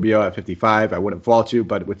Ricky Rubio at 55, I wouldn't fault you.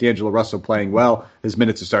 But with D'Angelo Russell playing well, his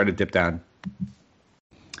minutes are starting to dip down.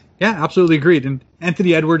 Yeah, absolutely agreed. And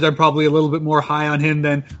Anthony Edwards, I'm probably a little bit more high on him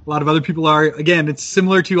than a lot of other people are. Again, it's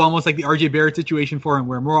similar to almost like the RJ Barrett situation for him,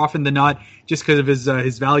 where more often than not, just because of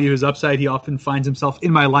his value, his upside, he often finds himself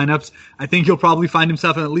in my lineups. I think he'll probably find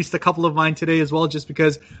himself in at least a couple of mine today as well, just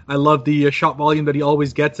because I love the shot volume that he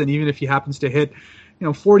always gets. And even if he happens to hit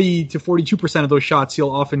 40 to 42% of those shots,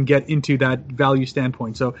 he'll often get into that value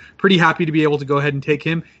standpoint. So pretty happy to be able to go ahead and take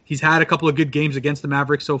him. He's had a couple of good games against the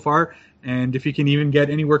Mavericks so far. And if he can even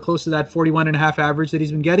get anywhere close to that 41.5 average that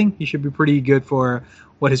he's been getting, he should be pretty good for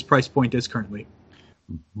what his price point is currently.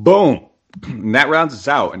 Boom. And that rounds us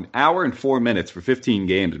out. An hour and 4 minutes for 15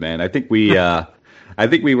 games, man. I think we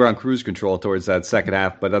were on cruise control towards that second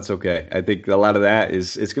half, but that's okay. I think a lot of that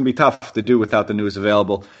it's going to be tough to do without the news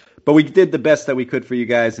available. But we did the best that we could for you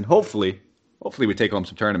guys, and hopefully we take home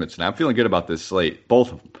some tournaments. And I'm feeling good about this slate,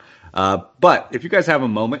 both of them. But if you guys have a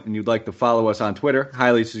moment and you'd like to follow us on Twitter,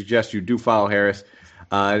 highly suggest you do follow Harris.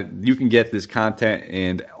 You can get this content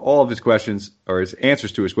and all of his questions or his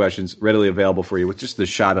answers to his questions readily available for you with just the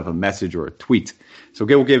shot of a message or a tweet. So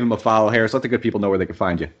we'll give him a follow, Harris. Let the good people know where they can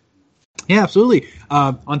find you. Yeah, absolutely.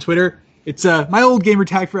 On Twitter, it's my old gamer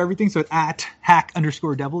tag for everything. So it's at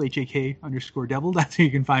 @hack_devil, HAK_devil. That's who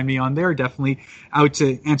you can find me on there. Definitely out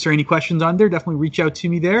to answer any questions on there. Definitely reach out to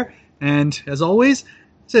me there. And as always,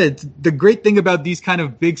 the great thing about these kind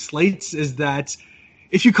of big slates is that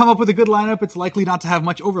if you come up with a good lineup, it's likely not to have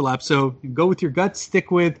much overlap. So go with your gut,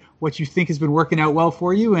 stick with what you think has been working out well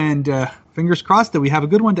for you, and fingers crossed that we have a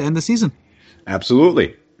good one to end the season.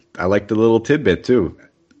 Absolutely. I like the little tidbit, too.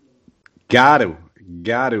 Got to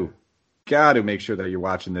make sure that you're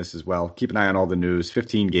watching this as well. Keep an eye on all the news.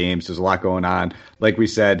 15 games. There's a lot going on. Like we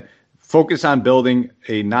said, focus on building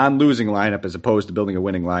a non-losing lineup as opposed to building a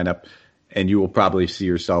winning lineup, and you will probably see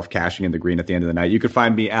yourself cashing in the green at the end of the night. You can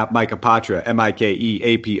find me at Micah Patra,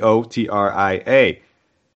 MikeApoTria.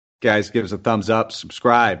 Guys, give us a thumbs up,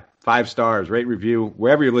 subscribe, 5 stars, rate, review,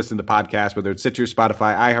 wherever you're listening to podcasts, whether it's Stitcher,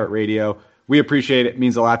 Spotify, iHeartRadio. We appreciate it. It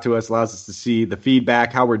means a lot to us. Allows us to see the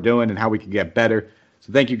feedback, how we're doing, and how we can get better.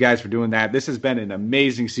 So thank you guys for doing that. This has been an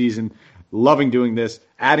amazing season. Loving doing this,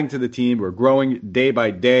 adding to the team. We're growing day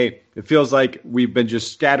by day. It feels like we've been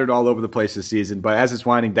just scattered all over the place this season. But as it's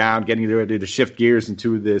winding down, getting ready to shift gears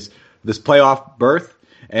into this playoff berth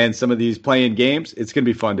and some of these play-in games, it's going to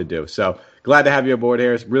be fun to do. So glad to have you aboard,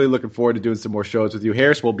 Harris. Really looking forward to doing some more shows with you.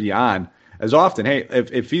 Harris will be on as often. Hey,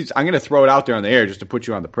 if he's, I'm going to throw it out there on the air just to put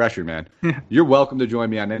you on the pressure, man. You're welcome to join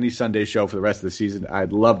me on any Sunday show for the rest of the season.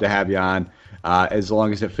 I'd love to have you on as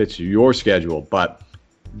long as it fits your schedule. But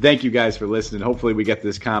thank you guys for listening. Hopefully we get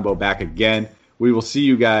this combo back again. We will see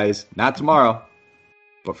you guys, not tomorrow,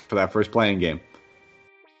 but for that first playing game.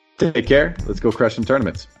 Take care. Let's go crush some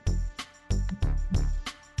tournaments.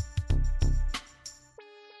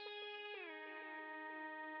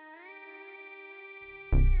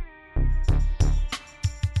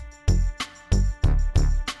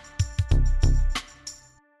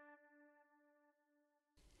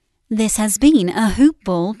 This has been a Hoop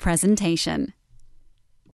Ball presentation.